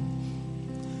military.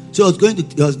 So I was going to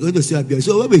see Abioye.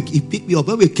 So when he picked me up,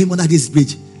 when we came under this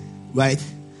bridge, right,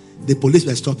 the police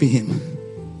were stopping him.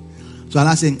 So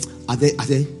I said, I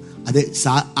said,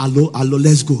 sir, hello,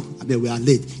 let's go. I mean, we are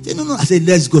late. He said, no. I said,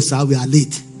 let's go, sir, we are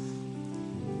late.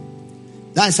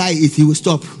 That's how if he will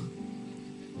stop.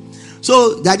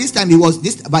 So that this time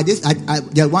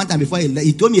there one time before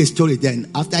he told me a story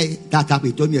then. After that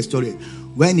happened, he told me a story.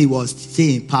 When he was still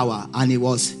in power and he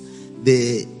was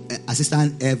the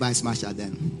assistant air vice marshal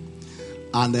then.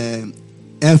 And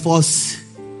Air Force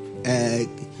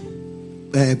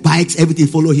bikes, everything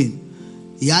follow him.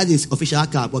 He had his official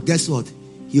car, but guess what?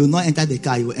 He will not enter the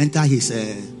car. He will enter his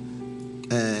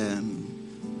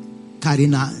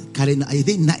Carina, I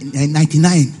think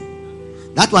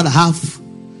 99. That one I have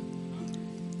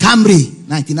Camry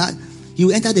 99. He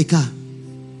will enter the car.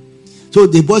 So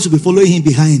the boys will be following him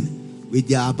behind with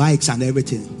their bikes and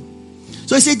everything.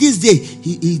 So he said this day,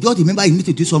 he don't remember he need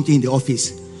to do something in the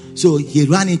office. So he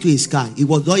ran into his car. He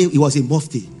was in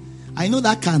Mufti. I know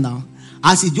that car now.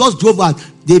 As he just drove out,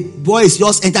 the boys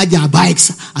just entered their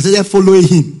bikes and started following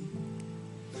him.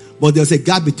 But there was a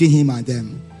gap between him and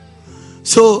them.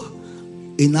 So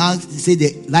he now said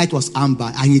the light was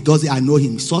amber and he doesn't, I know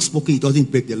him, soft spoken, he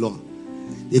doesn't break the law.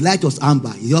 The light was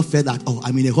amber. He just felt that,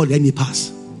 I'm in a hurry, let me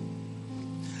pass.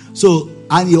 So,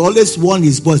 and he always warned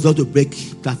his boys not to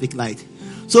break traffic light.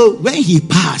 So when he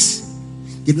passed,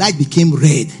 the light became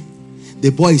red. The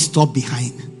boy stopped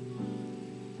behind.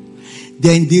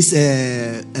 Then this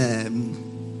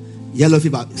yellow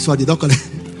fever, sorry, don't call it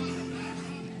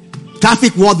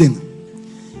traffic warden,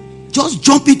 just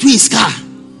jump into his car.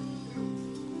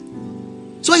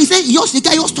 So he said, the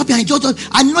guy just stopped behind.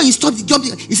 I know he stopped, jumped.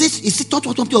 He said, stop.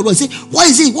 He said,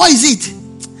 what is it?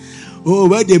 Oh,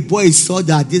 when the boys saw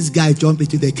that this guy jumped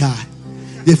into the car,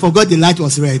 they forgot the light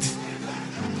was red.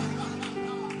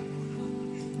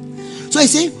 So he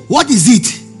said, what is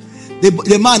it?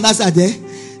 The man answered there,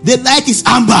 the light is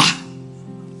amber.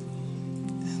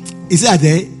 He said,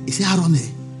 Arome,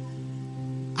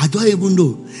 I don't even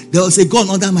know. There was a gun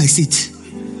under my seat.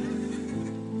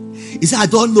 He said, I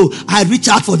don't know. I reached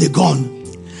out for the gun.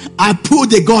 I pulled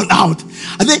the gun out.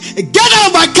 I said, get out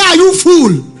of my car, you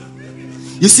fool.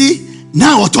 You see,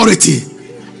 now authority.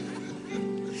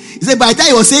 He said, by the time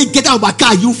he was saying, get out of my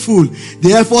car, you fool,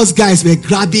 the Air Force guys were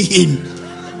grabbing him.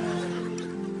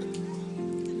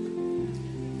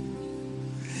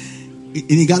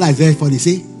 In Ghana, it's very funny. He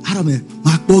said, Arome,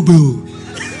 Mark Boglu.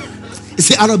 He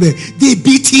said, Arome, they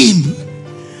beat him.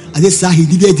 And they said, he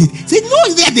needed it. He said,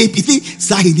 no, they beat him.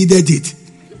 Sir, he needed it.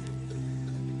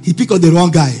 He picked on the wrong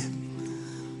guy.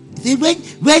 He said,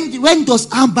 when does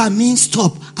amber mean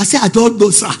stop? I said, I don't know,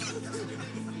 sir.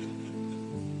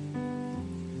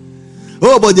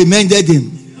 Oh, but they mended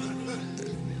him.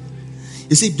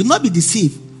 You see, do not be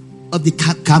deceived of the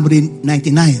Camry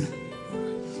 99.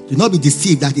 Do not be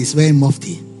deceived that he's wearing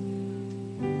mufti.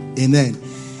 Amen.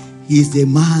 He is the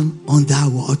man under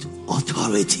what?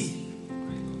 Authority.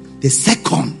 The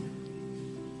second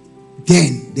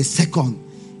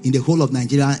in the whole of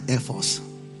Nigerian Air Force.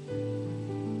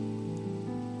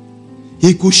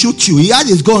 He could shoot you. He had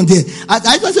his gun there. I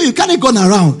said, you carry a gun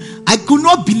around. I could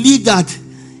not believe that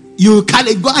you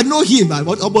carry a gun. I know him. I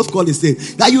almost call his name.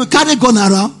 That you carry a gun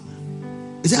around.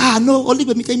 He said, no, only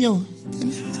me tell me.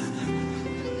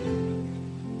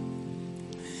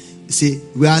 You see,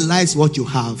 realize what you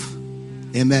have.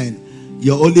 Amen.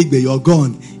 Your only way, your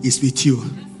gun is with you.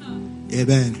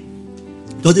 Amen.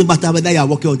 Doesn't matter whether you are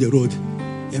walking on the road.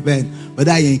 Amen.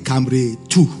 Whether you're in Camry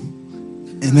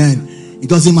 2. Amen. It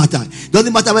doesn't matter. It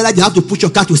doesn't matter whether you have to push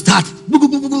your car to start.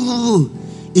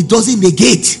 It doesn't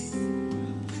negate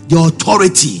the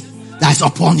authority that is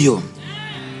upon you.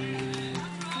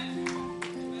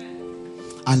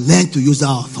 And learn to use that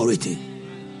authority.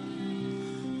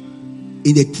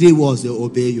 In the 3 words, they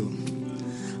obey you.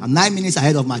 I'm 9 minutes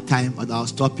ahead of my time, but I'll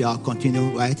stop here. I'll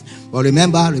continue, right? But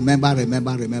remember.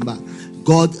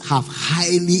 God have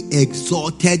highly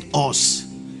exalted us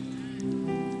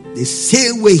the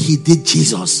same way he did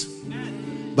Jesus,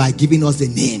 by giving us the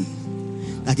name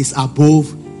that is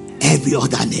above every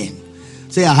other name.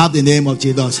 Say, I have the name of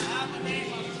Jesus.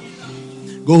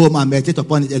 Go home and meditate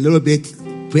upon it a little bit,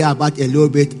 pray about it a little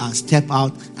bit, and step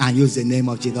out and use the name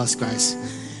of Jesus Christ.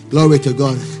 Glory to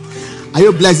God. Are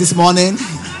you blessed this morning?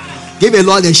 Give the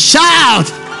Lord a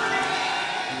shout.